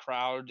point, when the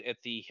crowd at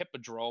the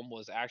Hippodrome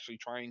was actually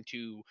trying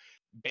to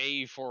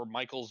bay for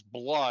Michael's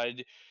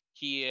blood,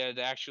 he had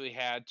actually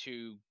had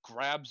to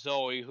grab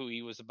Zoe, who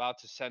he was about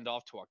to send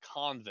off to a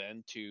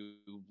convent to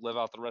live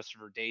out the rest of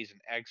her days in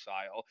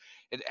exile,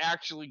 and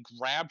actually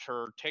grabbed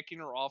her, taking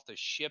her off the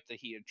ship that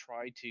he had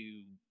tried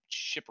to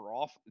ship her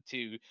off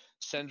to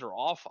send her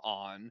off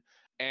on,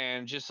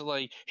 and just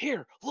like,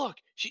 here, look,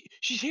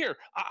 she's here.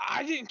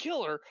 I didn't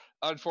kill her.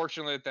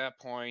 Unfortunately, at that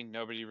point,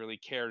 nobody really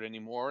cared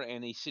anymore,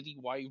 and a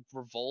citywide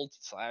revolt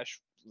slash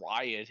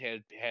riot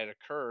had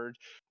occurred,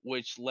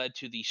 which led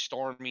to the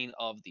storming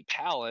of the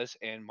palace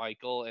and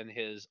Michael and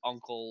his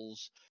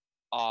uncle's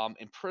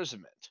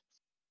imprisonment.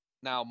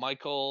 Now,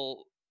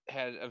 Michael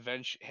had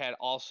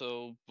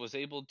also was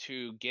able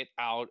to get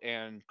out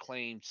and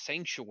claim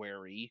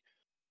sanctuary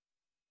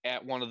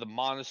at one of the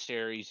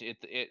monasteries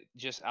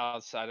just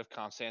outside of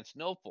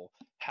Constantinople.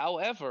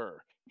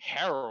 However,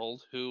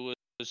 Harold, who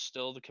was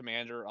still the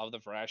commander of the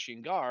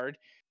Varangian Guard,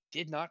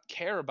 did not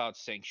care about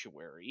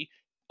sanctuary.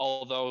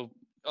 Although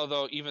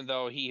even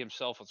though he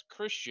himself was a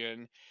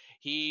Christian,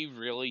 he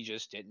really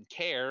just didn't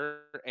care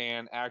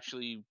and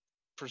actually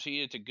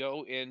proceeded to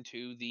go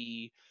into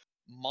the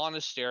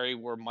monastery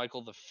where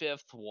Michael the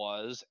Fifth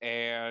was,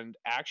 and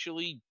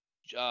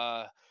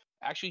uh,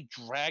 actually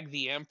dragged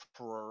the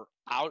emperor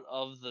out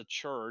of the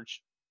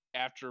church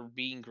after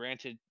being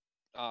granted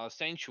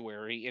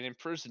sanctuary, and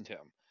imprisoned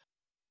him.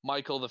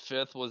 Michael the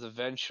Fifth was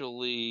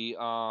eventually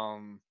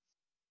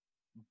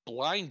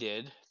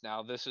blinded.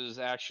 Now, this is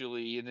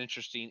actually an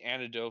interesting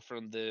anecdote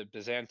from the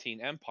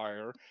Byzantine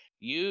Empire.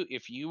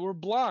 If you were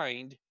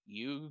blind,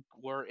 you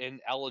were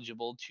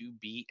ineligible to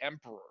be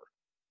emperor.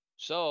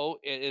 So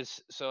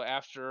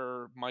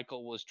after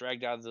Michael was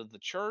dragged out of the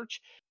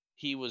church,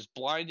 he was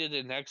blinded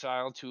and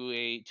exiled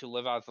to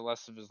live out the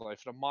rest of his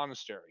life in a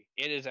monastery.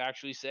 It is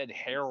actually said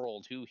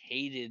Harold, who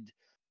hated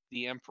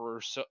the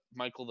emperor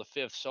Michael the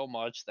Fifth so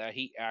much that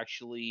he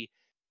actually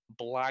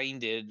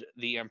blinded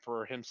the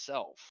emperor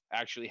himself.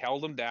 Actually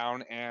held him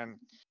down and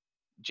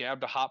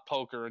jabbed a hot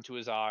poker into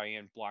his eye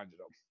and blinded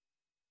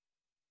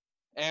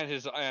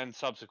him, and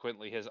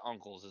subsequently his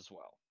uncles as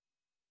well.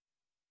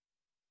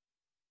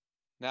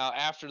 Now,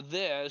 after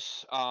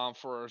this,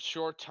 for a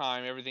short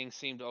time, everything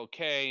seemed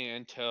okay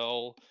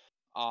until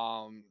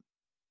um,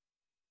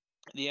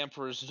 the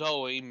Empress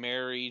Zoe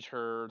married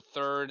her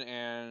third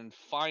and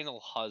final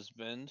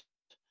husband.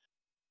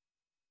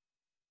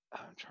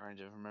 I'm trying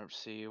to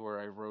see where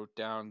I wrote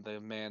down the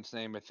man's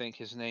name. I think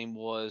his name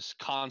was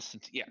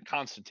Constantine. Yeah,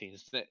 Constantine.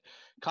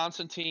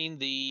 Constantine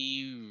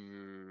the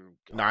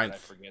God, Ninth. I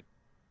forget.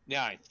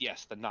 Ninth,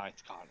 yes, the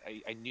ninth. God,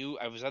 I knew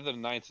I was either the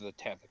ninth or the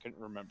 10th. I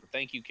couldn't remember.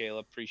 Thank you,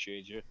 Caleb.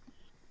 Appreciate you.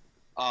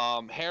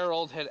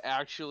 Harold had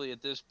actually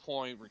at this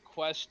point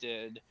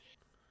requested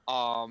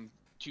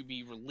to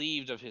be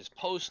relieved of his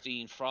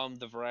posting from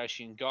the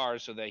Varangian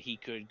Guard so that he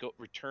could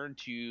return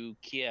to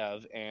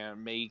Kiev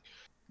and make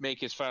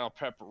his final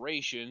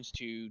preparations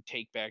to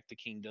take back the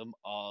kingdom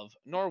of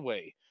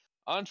Norway.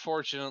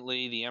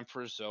 Unfortunately, the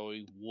Empress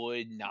Zoe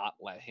would not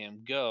let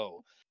him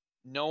go.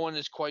 No one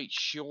is quite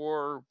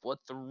sure what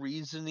the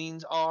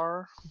reasonings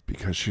are.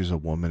 Because she's a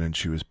woman and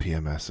she was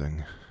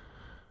PMSing.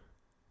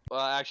 Well,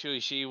 actually,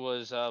 she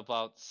was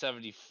about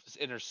 70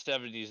 in her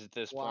 70s at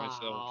this point,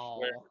 so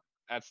Wow.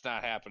 that's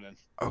not happening.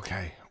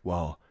 Okay,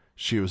 well,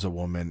 she was a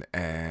woman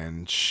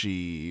and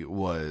she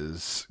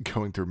was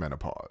going through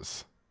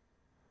menopause.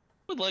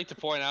 I would like to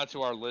point out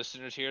to our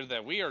listeners here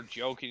that we are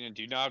joking and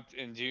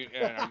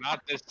are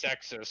not this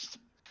sexist.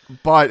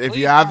 But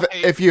Please don't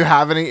hate if you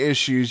have any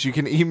issues, you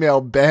can email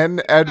Ben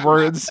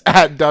Edwards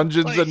at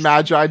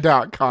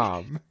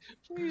dungeonsandmagi.com.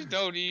 Please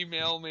don't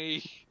email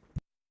me.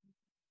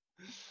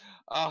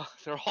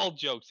 They're all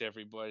jokes,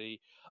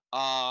 everybody.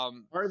 Are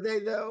they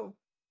though?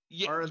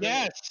 Are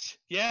they?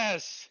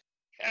 Yes,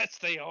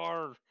 they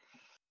are.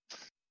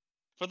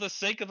 For the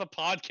sake of the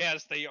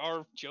podcast, they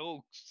are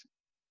jokes.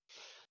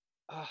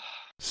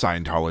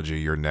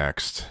 Scientology, you're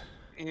next.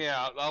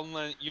 Yeah,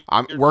 you,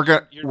 We're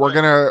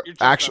gonna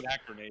actually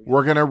anachronism.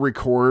 we're gonna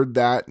record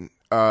that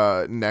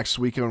next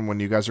weekend when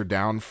you guys are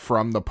down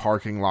from the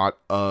parking lot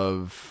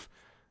of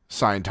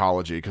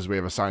Scientology, because we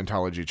have a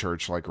Scientology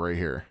church like right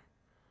here.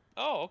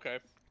 Oh, okay.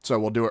 So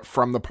we'll do it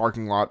from the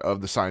parking lot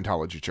of the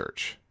Scientology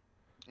church.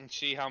 And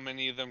see how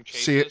many of them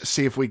chase us?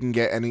 See if we can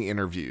get any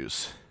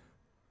interviews.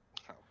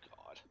 Oh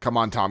God! Come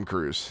on, Tom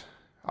Cruise.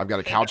 I've got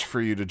a couch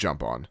for you to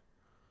jump on.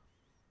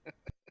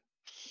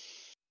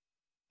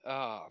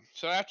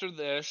 So after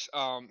this,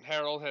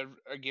 Harold had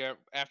again,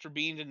 after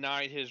being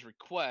denied his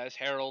request,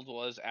 Harold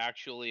was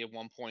actually at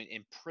one point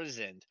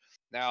imprisoned.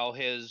 Now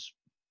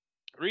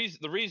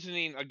the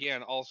reasoning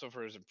again also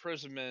for his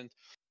imprisonment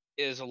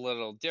is a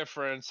little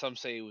different. Some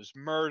say it was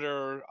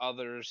murder,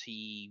 others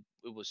it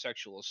was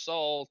sexual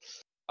assault.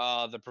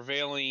 The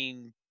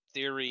prevailing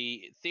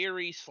theory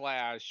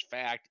slash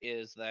fact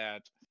is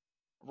that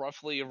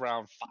roughly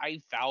around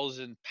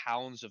 5,000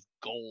 pounds of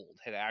gold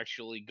had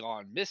actually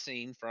gone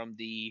missing from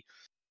the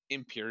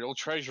Imperial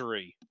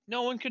Treasury.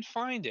 No one could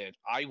find it.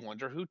 I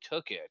wonder who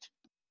took it.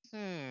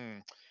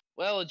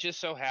 Well, it just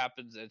so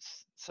happens that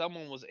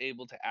someone was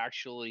able to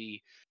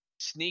actually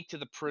sneak to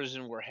the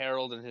prison where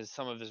Harold and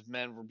some of his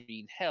men were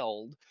being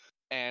held,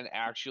 and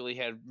actually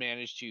had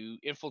managed to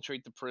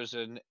infiltrate the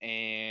prison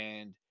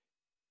and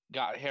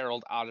got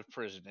Harold out of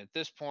prison. At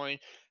this point,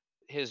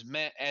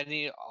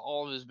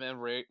 all of his men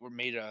were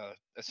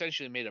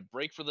essentially made a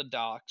break for the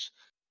docks,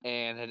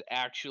 and had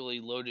actually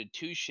loaded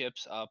two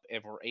ships up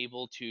and were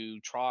able to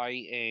try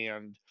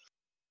and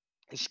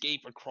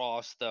escape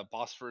across the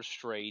Bosphorus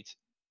Strait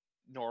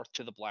north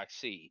to the Black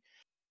Sea.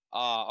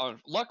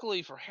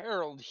 Luckily for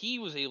Harold, he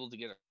was able to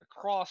get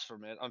across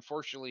from it.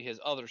 Unfortunately, his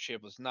other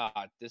ship was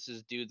not. This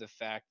is due to the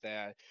fact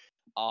that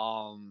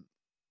um,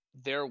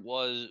 there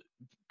was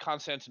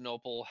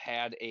Constantinople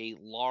had a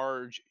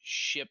large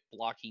ship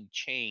blocking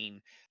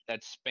chain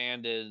that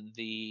spanned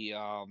the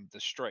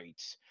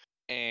straits,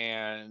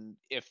 and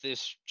if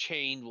this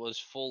chain was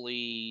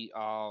fully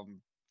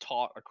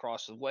taut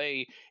across the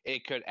way,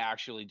 it could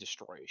actually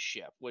destroy a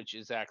ship, which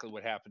is exactly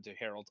what happened to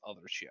Harold's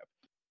other ship.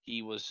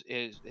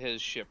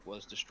 His ship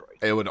was destroyed.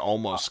 It would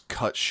almost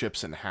cut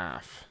ships in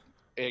half.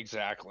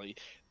 Exactly.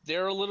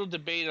 They're a little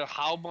debated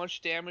how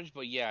much damage,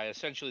 but yeah,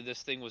 essentially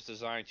this thing was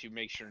designed to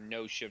make sure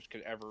no ships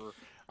could ever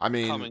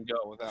come and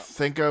go without.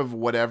 Think of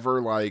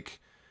whatever like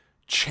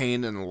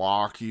chain and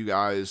lock you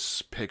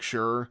guys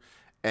picture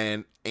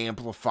and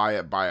amplify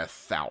it by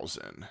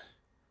 1,000.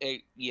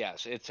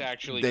 Yes, it's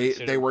actually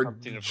they were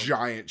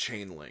giant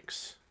chain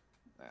links.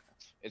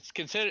 It's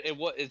considered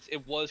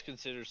it was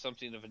considered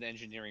something of an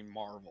engineering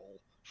marvel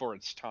for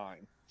its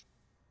time.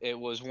 It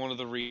was one of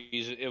the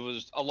reasons. It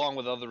was, along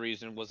with other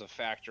reasons, was a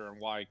factor in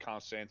why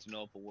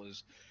Constantinople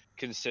was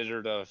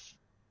considered a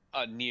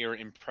near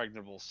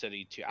impregnable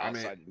city to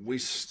outside. I mean, we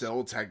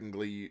still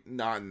technically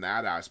not in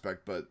that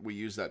aspect, but we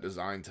use that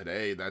design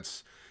today.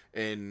 That's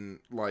in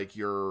like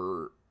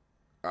your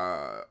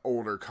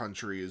older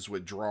countries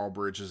with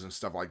drawbridges and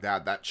stuff like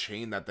that. That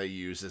chain that they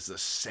use is the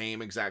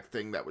same exact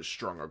thing that was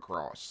strung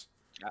across.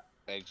 Yeah,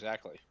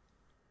 exactly.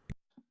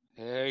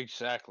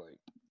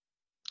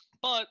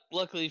 But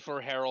luckily for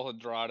Harald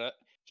Hadrada,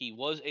 he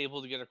was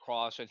able to get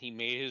across, and he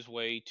made his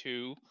way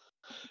to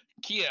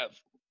Kiev.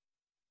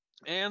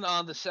 And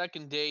on the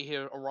second day he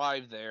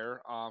arrived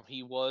there,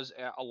 he was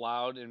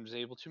allowed and was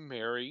able to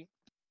marry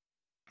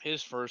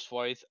his first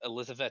wife,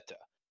 Elizaveta.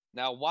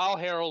 Now, while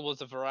Harold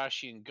was a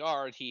Varangian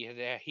guard,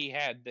 he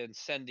had been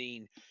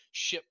sending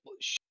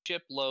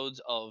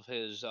shiploads of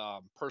his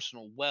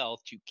personal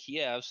wealth to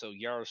Kiev, so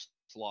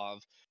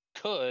Yaroslav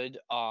could,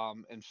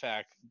 in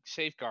fact,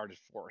 safeguard it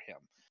for him.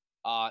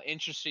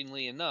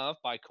 Interestingly enough,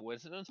 by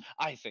coincidence,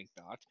 I think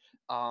not.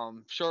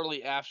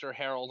 Shortly after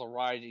Harold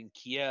arrived in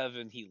Kiev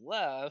and he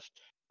left,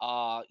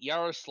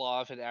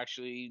 Yaroslav had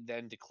actually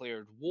then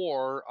declared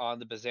war on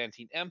the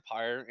Byzantine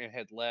Empire and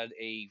had led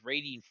a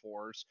raiding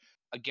force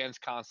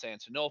against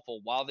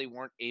Constantinople. While they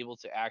weren't able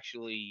to get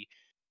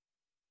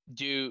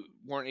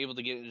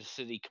into the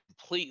city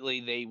completely,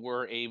 they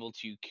were able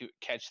to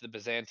catch the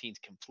Byzantines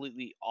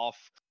completely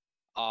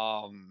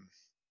um,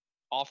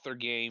 off their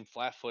game,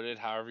 flat-footed,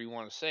 however you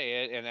want to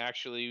say it, and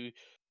actually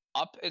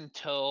up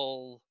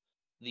until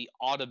the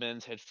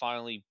Ottomans had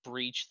finally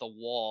breached the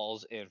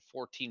walls in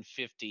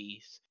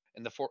 1450s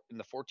in the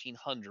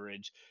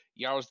 1400s.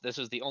 This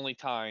is the only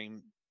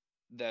time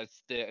that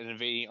an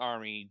invading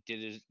army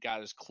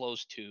got as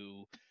close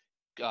to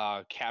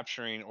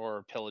capturing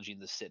or pillaging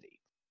the city.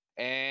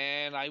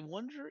 And I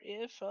wonder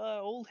if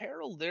old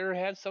Harold there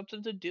had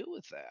something to do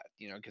with that.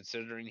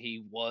 Considering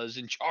he was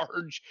in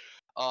charge,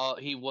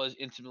 he was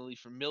intimately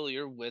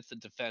familiar with the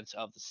defense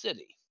of the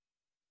city.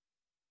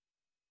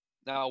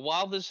 Now,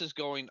 while this is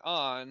going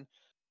on,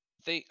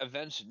 the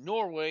events in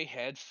Norway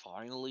had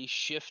finally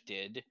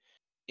shifted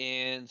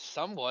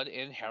somewhat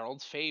in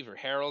Harold's favor.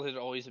 Harold had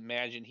always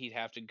imagined he'd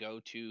have to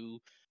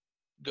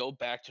go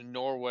back to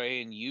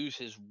Norway and use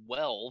his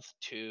wealth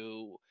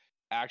to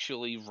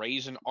actually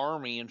raise an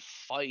army and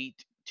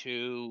fight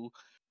to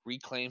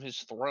reclaim his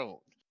throne.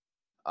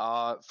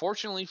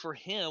 Fortunately for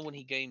him, when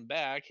he came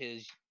back,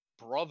 his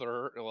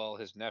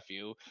his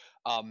nephew,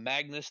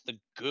 Magnus the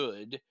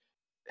Good,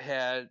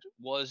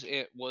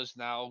 was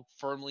now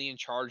firmly in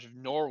charge of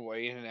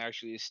Norway and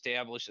actually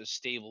established a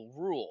stable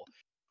rule.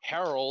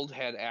 Harold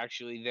had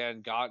actually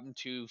then gotten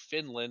to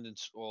Finland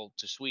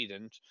to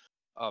Sweden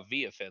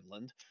via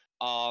Finland,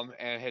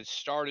 and had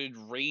started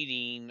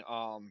raiding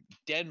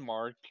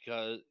Denmark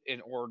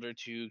in order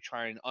to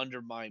try and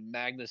undermine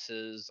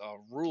Magnus's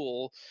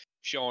rule,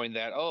 showing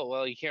that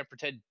you can't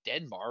protect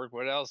Denmark.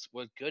 What else?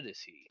 What good is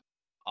he?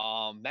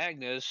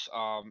 Magnus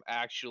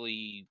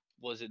actually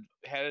was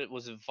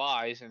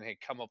advised and had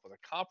come up with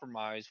a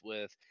compromise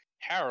with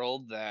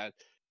Harold that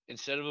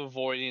instead of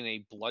avoiding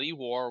a bloody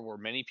war where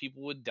many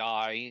people would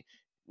die,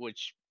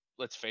 which,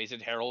 let's face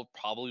it, Harold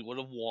probably would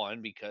have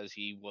won because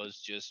he was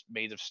just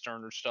made of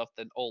sterner stuff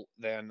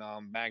than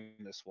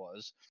Magnus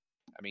was.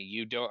 I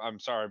mean, I'm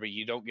sorry, but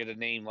you don't get a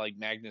name like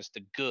Magnus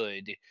the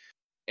Good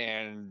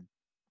and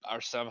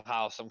are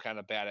somehow some kind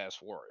of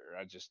badass warrior.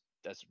 I just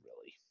doesn't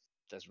really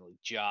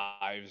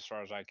jive as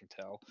far as I can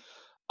tell.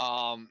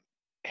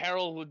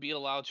 Harold would be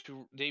allowed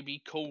to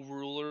be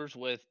co-rulers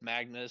with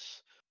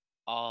Magnus,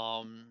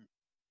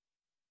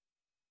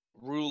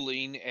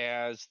 ruling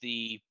as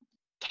the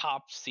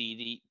top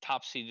seeded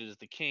as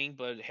the king,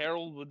 but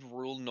Harold would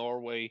rule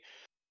Norway,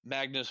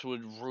 Magnus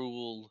would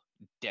rule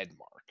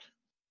Denmark.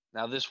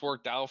 Now this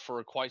worked out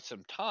for quite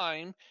some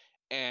time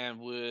and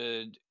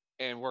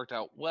worked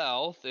out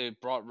well.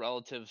 It brought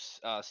relative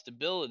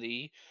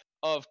stability.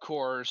 Of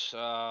course,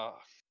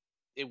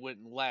 it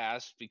wouldn't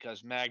last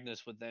because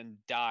Magnus would then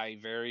die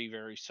very,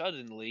 very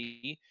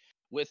suddenly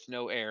with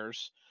no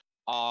heirs.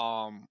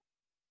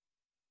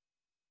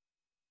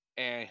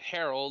 And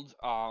Harold,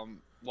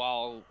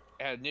 while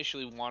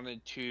initially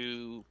wanted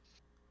to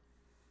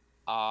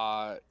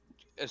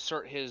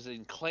assert his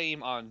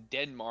claim on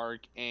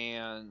Denmark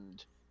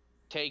and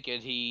take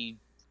it, he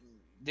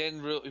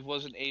then really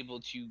wasn't able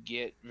to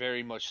get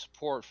very much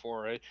support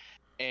for it,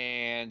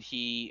 and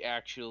he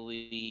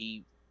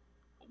actually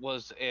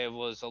was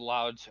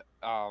allowed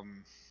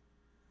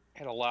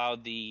had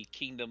allowed the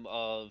kingdom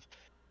of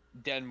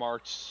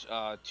Denmark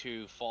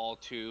to fall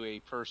to a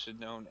person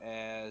known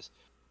as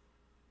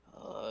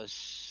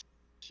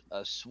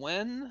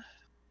Swen.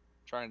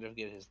 Trying to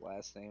get his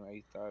last name.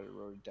 I thought I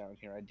wrote it down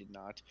here. I did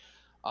not.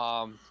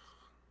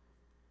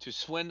 To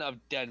Swen of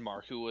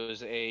Denmark, who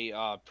was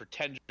a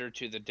pretender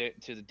to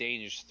the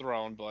Danish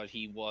throne, but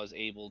he was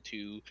able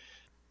to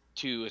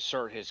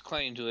assert his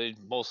claim to it,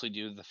 mostly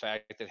due to the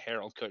fact that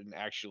Harold couldn't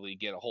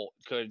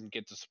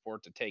get the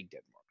support to take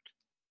Denmark.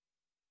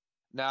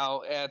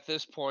 Now, at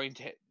this point,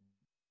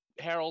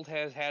 Harold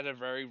has had a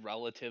very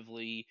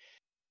relatively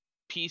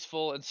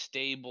peaceful and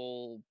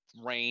stable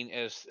reign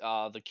as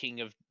the king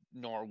of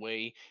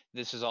Norway.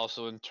 This is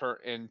also in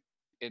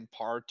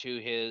part to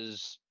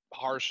his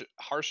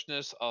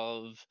harshness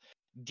of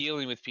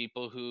dealing with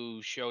people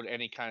who showed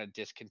any kind of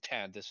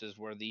discontent. This is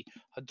where the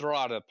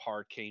Hadrada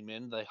part came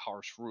in, the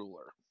harsh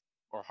ruler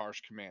or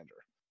harsh commander.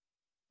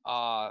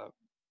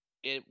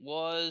 It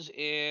was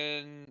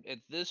at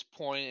this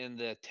point in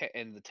the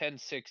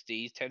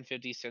 1060s,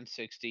 1050s,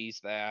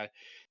 1060s that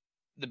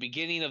the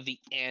beginning of the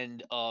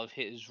end of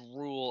his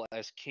rule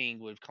as king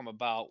would come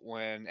about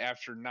when,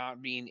 after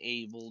not being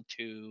able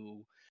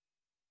to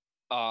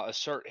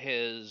assert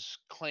his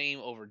claim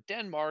over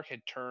Denmark,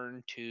 had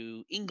turned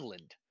to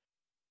England.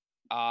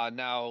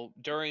 Now,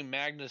 during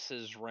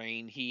Magnus's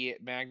reign,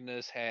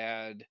 Magnus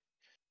had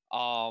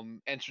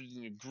entered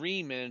an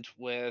agreement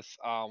with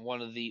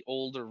one of the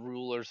older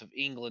rulers of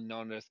England,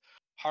 known as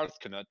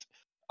Harthconut,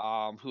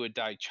 who had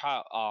died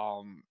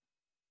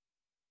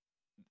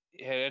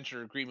had entered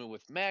an agreement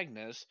with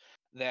Magnus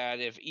that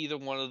if either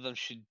one of them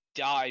should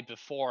die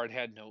before it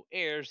had no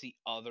heirs, the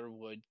other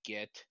would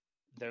get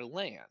their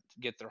land,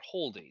 get their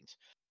holdings.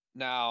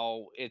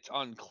 Now, it's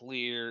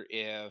unclear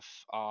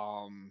if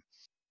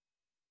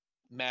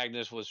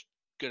Magnus was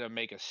going to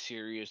make a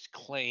serious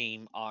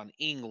claim on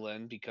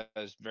England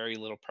because very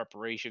little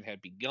preparation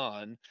had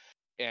begun,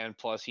 and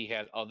plus he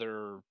had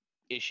other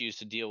issues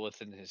to deal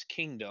with in his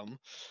kingdom.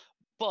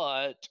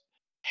 But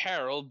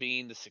Harold,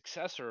 being the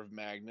successor of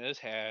Magnus,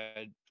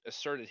 had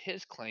asserted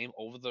his claim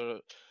over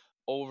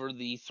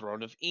the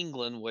throne of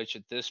England, which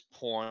at this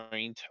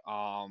point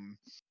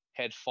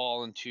had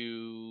fallen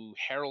to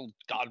Harold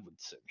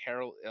Godwinson.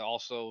 Harold,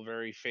 also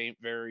very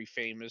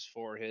famous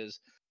for his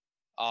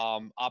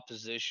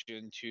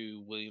opposition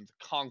to William the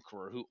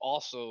Conqueror, who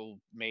also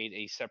made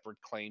a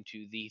separate claim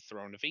to the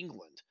throne of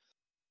England.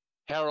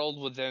 Harold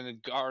would then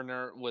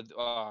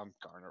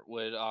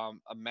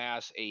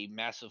amass a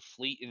massive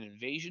fleet and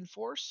invasion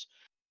force,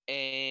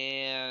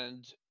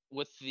 and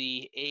with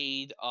the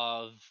aid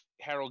of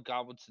Harold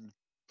Godwinson's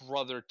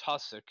brother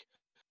Tussock,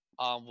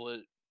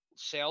 would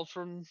sailed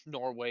from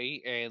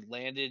Norway and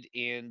landed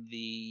in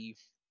the.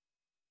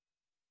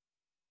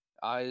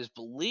 It is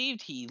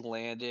believed he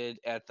landed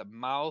at the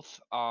mouth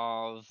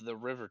of the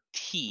River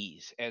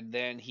Tees, and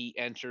then he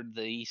entered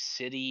the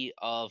city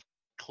of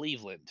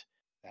Cleveland.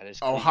 That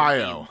is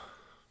Ohio.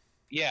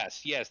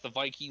 Yes, the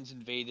Vikings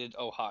invaded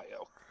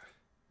Ohio.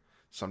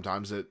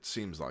 Sometimes it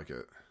seems like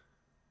it.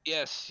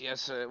 Yes.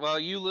 Well,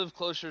 you live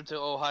closer to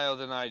Ohio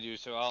than I do,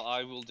 so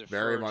I will defer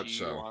Very to much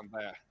you so. on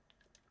that.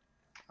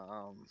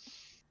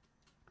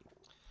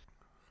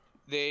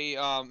 They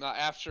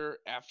after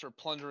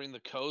plundering the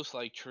coast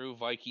like true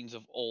Vikings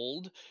of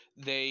old,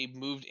 they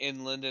moved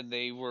inland, and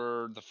they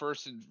were the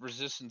first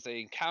resistance they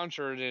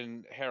encountered,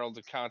 and Harold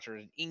encountered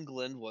in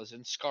England was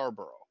in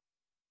Scarborough.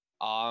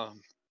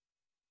 Um,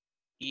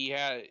 he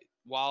had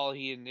While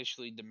he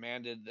initially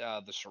demanded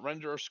the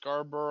surrender of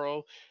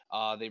Scarborough,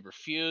 they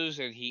refused,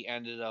 and he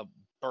ended up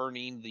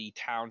burning the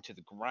town to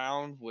the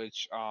ground,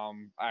 which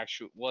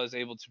actually was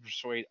able to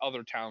persuade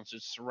other towns to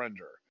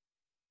surrender.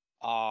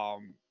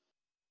 Um,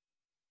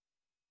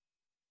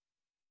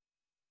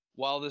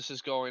 While this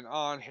is going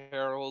on,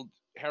 Harold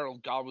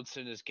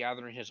Godwinson is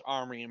gathering his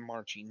army and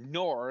marching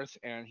north,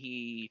 and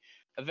he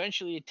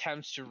eventually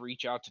attempts to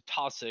reach out to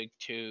Tussock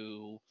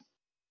to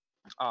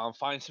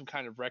find some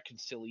kind of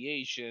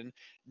reconciliation,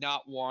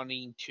 not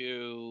wanting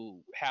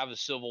to have a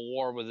civil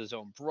war with his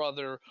own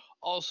brother.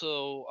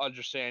 Also,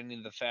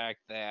 understanding the fact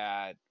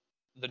that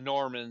the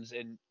Normans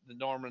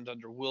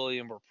under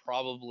William were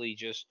probably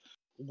just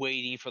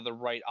waiting for the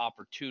right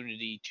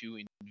opportunity to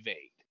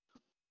invade.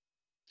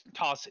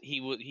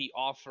 He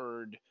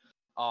offered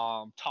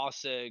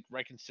Tussock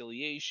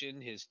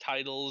reconciliation, his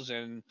titles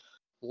and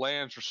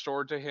lands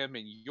restored to him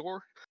in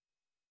York.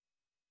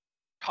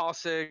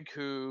 Tussock,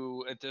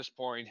 who at this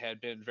point had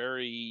been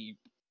very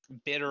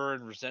bitter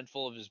and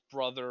resentful of his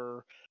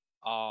brother,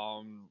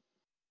 um,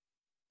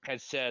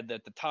 had said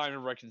that the time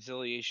of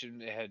reconciliation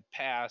had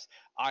passed.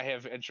 I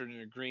have entered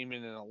an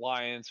agreement and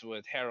alliance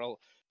with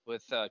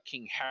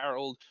King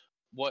Harold.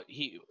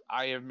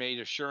 I have made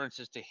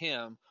assurances to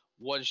him.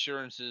 What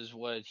assurances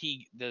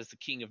does the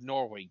King of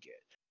Norway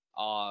get?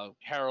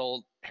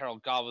 Harold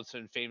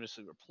Godwinson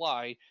famously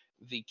replied,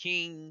 "The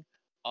King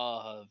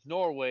of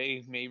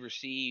Norway may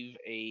receive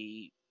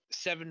a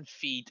 7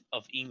 feet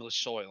of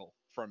English soil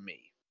from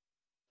me,"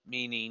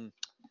 meaning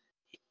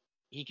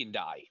he can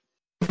die.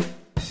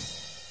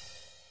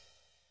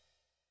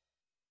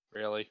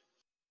 Really?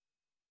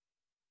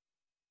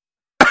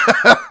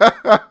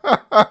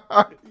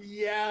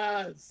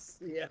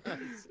 Yes.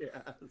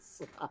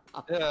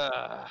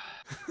 Uh,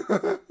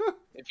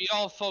 if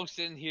y'all folks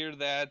didn't hear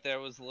that, there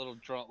was a little.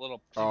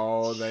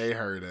 Oh, they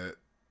heard it.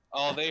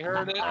 Oh, they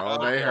heard it. Oh,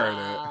 they Okay. heard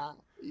it.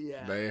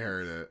 Yes. They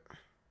heard it.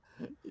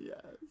 Yes.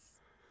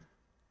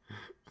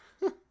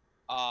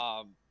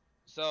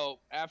 So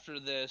after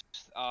this,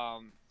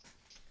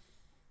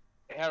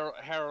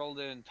 Harold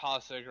and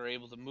Tussock are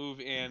able to move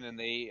in, and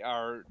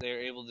they're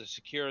able to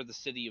secure the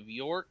city of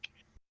York.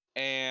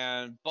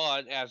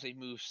 But as they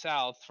move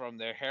south from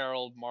there,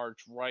 Harold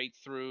marched right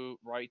to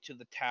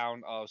the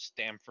town of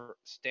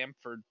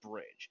Stamford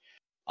Bridge.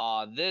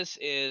 This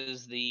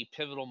is the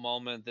pivotal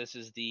moment. This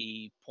is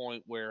the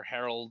point where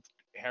Harold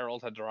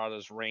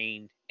Hadrada's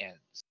reign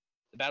ends.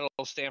 The Battle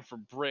of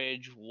Stamford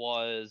Bridge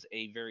was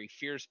a very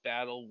fierce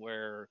battle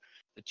where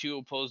the two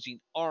opposing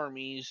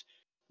armies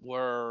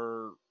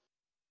were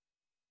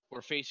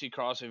facing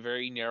across a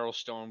very narrow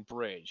stone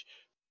bridge.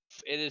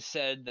 It is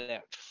said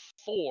that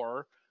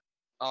four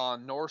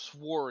Norse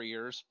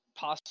warriors,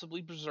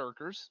 possibly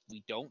berserkers,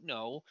 we don't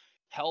know,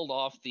 held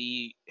off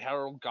the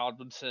Harold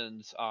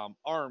Godwinson's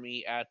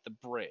army at the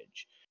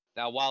bridge.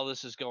 Now, while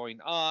this is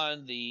going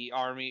on,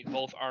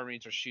 both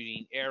armies are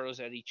shooting arrows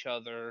at each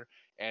other,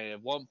 and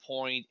at one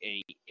point,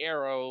 a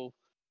arrow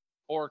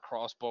or a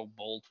crossbow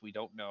bolt, we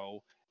don't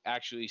know,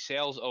 actually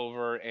sails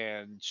over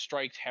and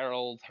strikes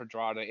Harold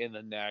Hardrada in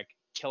the neck,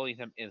 killing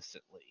him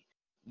instantly.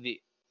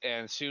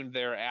 And soon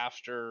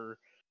thereafter,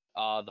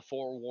 the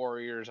four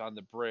warriors on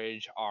the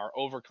bridge are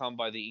overcome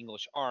by the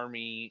English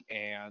army,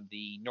 and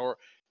the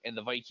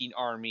Viking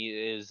army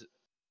is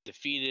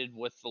defeated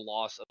with the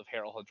loss of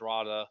Harold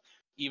Hardrada.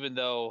 Even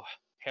though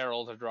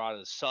Harold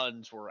Hardrada's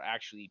sons were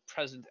actually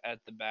present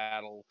at the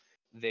battle,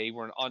 they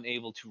were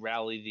unable to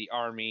rally the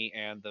army,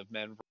 and the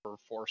men were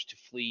forced to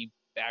flee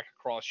back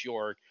across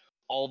York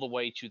all the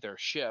way to their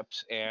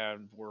ships,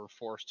 and were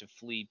forced to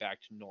flee back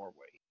to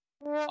Norway.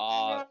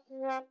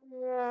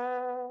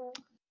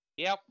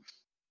 Yep.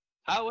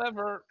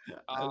 However,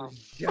 I was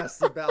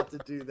just about to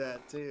do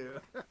that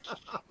too.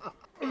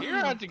 you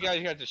have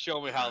to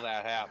show me how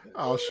that happened.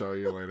 I'll show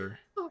you later.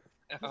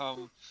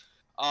 Um,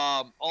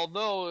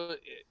 although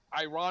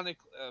ironic,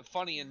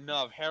 funny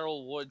enough,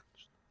 Harold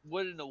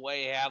would in a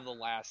way have the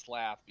last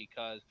laugh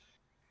because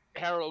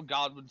Harold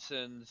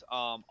Godwinson's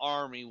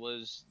army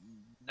was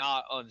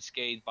not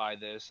unscathed by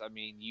this. I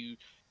mean, you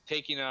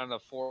taking on a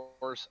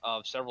force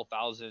of several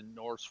thousand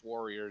Norse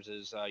warriors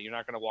is you're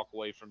not going to walk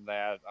away from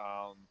that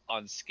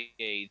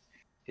unscathed.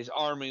 His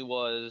army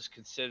was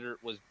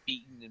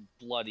beaten and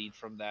bloodied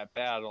from that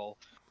battle,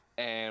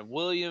 and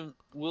William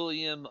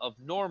of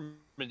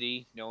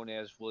Normandy, known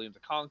as William the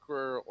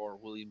Conqueror or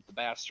William the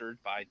Bastard,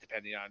 by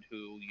depending on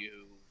who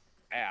you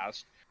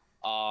asked,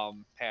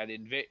 had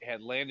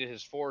landed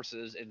his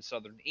forces in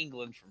southern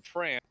England from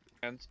France.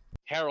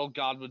 Harold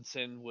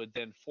Godwinson would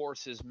then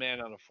force his men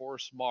on a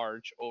forced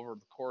march over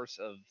the course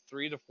of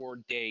 3 to 4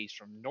 days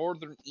from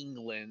northern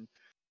England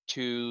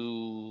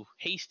to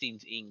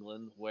Hastings,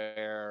 England,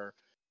 where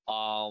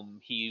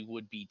he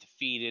would be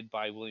defeated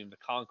by William the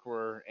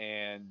Conqueror,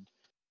 and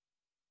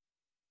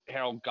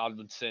Harold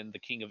Godwinson, the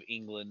King of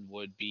England,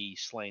 would be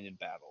slain in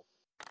battle.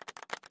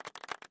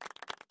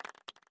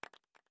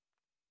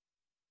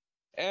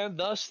 And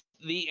thus,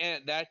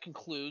 that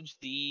concludes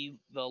the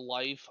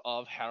life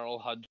of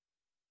Harald Hadrada.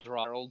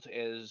 Harold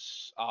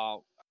is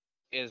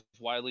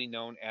widely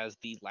known as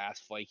the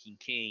last Viking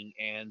king,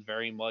 and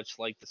very much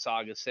like the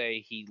saga say,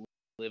 he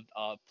lived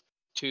up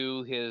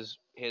to his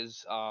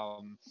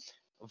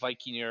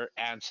Vikinger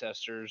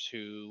ancestors,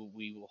 who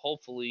we will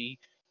hopefully,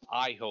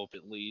 I hope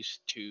at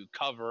least, to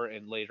cover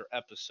in later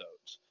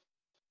episodes.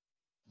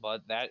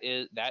 But that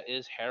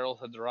is Harald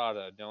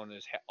Hadrada,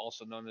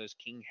 also known as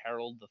King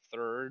Harold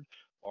III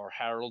or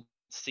Harold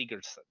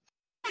Sigurdsson.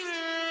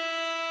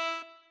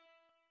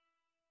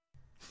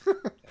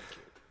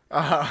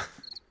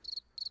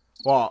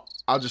 Well,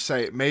 I'll just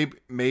say maybe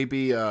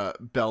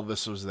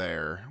Belvis was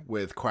there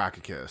with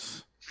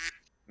Quackicus.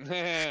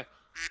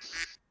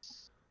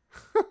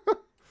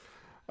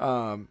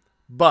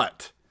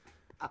 But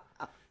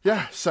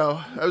yeah,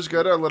 so that was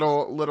good. A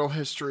little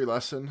history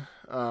lesson.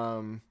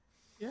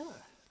 Yeah.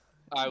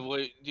 I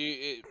would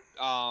do.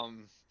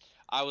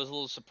 I was a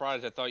little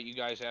surprised. I thought you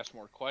guys asked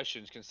more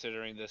questions,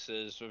 considering this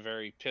is a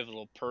very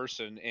pivotal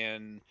person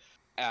in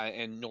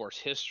Norse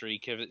history.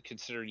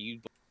 Considering you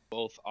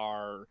both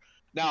are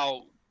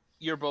now,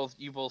 you both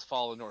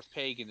follow Norse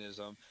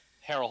paganism.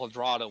 Harald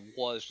Hadrada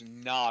was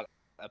not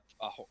a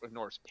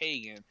Norse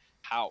pagan.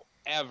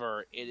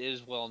 However, it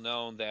is well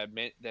known that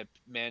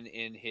men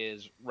in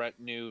his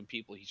retinue and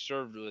people he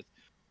served with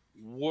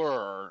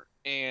were,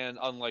 and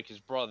unlike his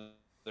brother,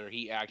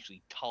 he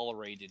actually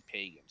tolerated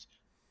pagans,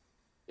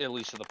 at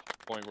least to the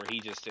point where he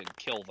just didn't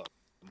kill them,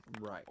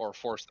 Right. or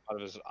force them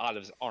out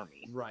of his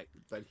army. Right.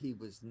 But he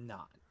was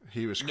not.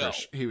 He was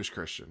He was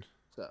Christian.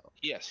 So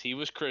yes, he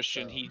was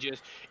Christian. So, He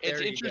just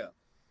there you go.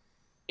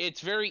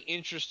 It's very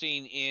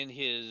interesting in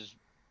his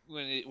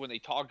when they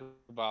talk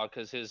about,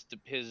 because his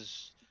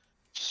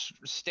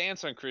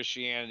stance on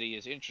Christianity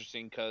is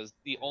interesting, because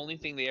the only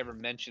thing they ever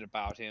mention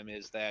about him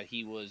is that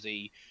he was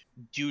a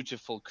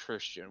dutiful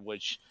Christian,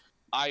 which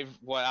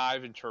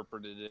I've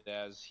interpreted it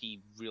as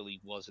he really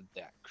wasn't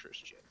that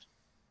Christian.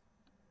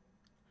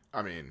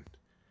 I mean,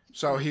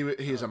 so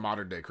he's a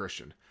modern day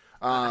Christian.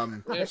 So I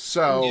was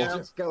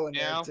just going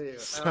there too.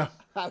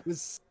 I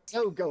was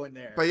so going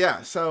there. But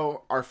yeah,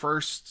 so our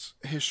first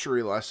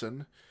history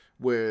lesson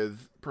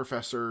with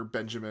Professor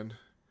Benjamin.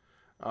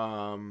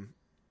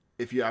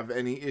 If you have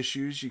any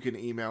issues, you can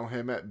email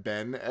him at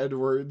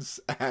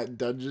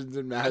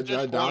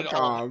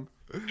benedwards@dungeonsandmagi.com.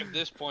 At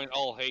this point,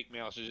 all hate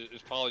mail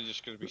is probably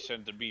just going to be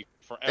sent to me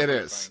for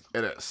everything.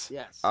 It is.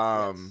 Yes.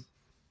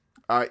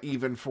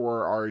 Even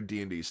for our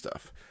D&D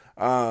stuff.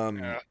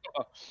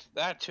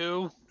 That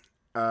too.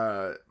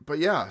 But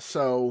yeah,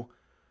 so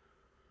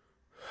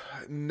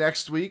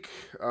next week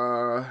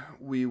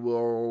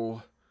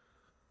we're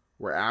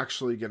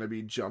actually going to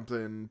be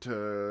jumping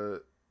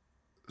to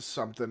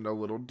something a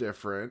little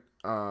different.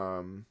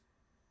 And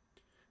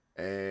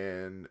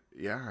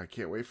yeah, I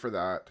can't wait for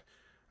that.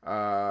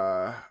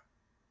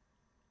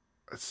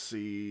 Let's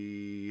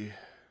see.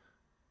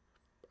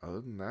 Other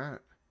than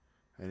that,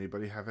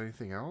 anybody have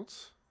anything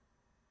else?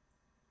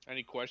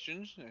 Any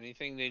questions?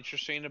 Anything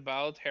interesting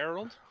about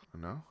Harold?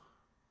 No.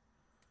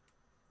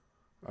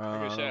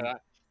 Like I said,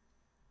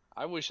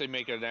 I wish they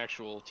make an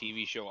actual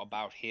TV show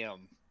about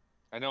him.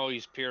 I know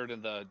he's appeared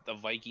in the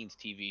Vikings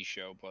TV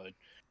show, but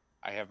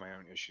I have my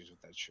own issues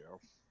with that show.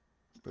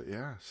 But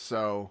yeah,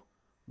 so,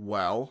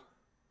 well,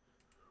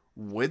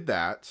 with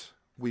that,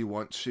 we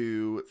want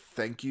to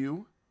thank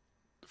you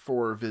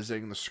for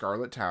visiting the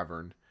Scarlet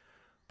Tavern.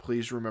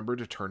 Please remember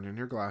to turn in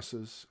your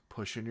glasses,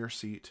 push in your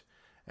seat,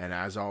 and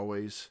as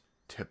always,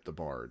 tip the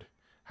bard.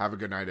 Have a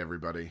good night,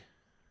 everybody.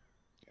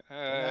 Good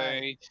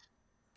night.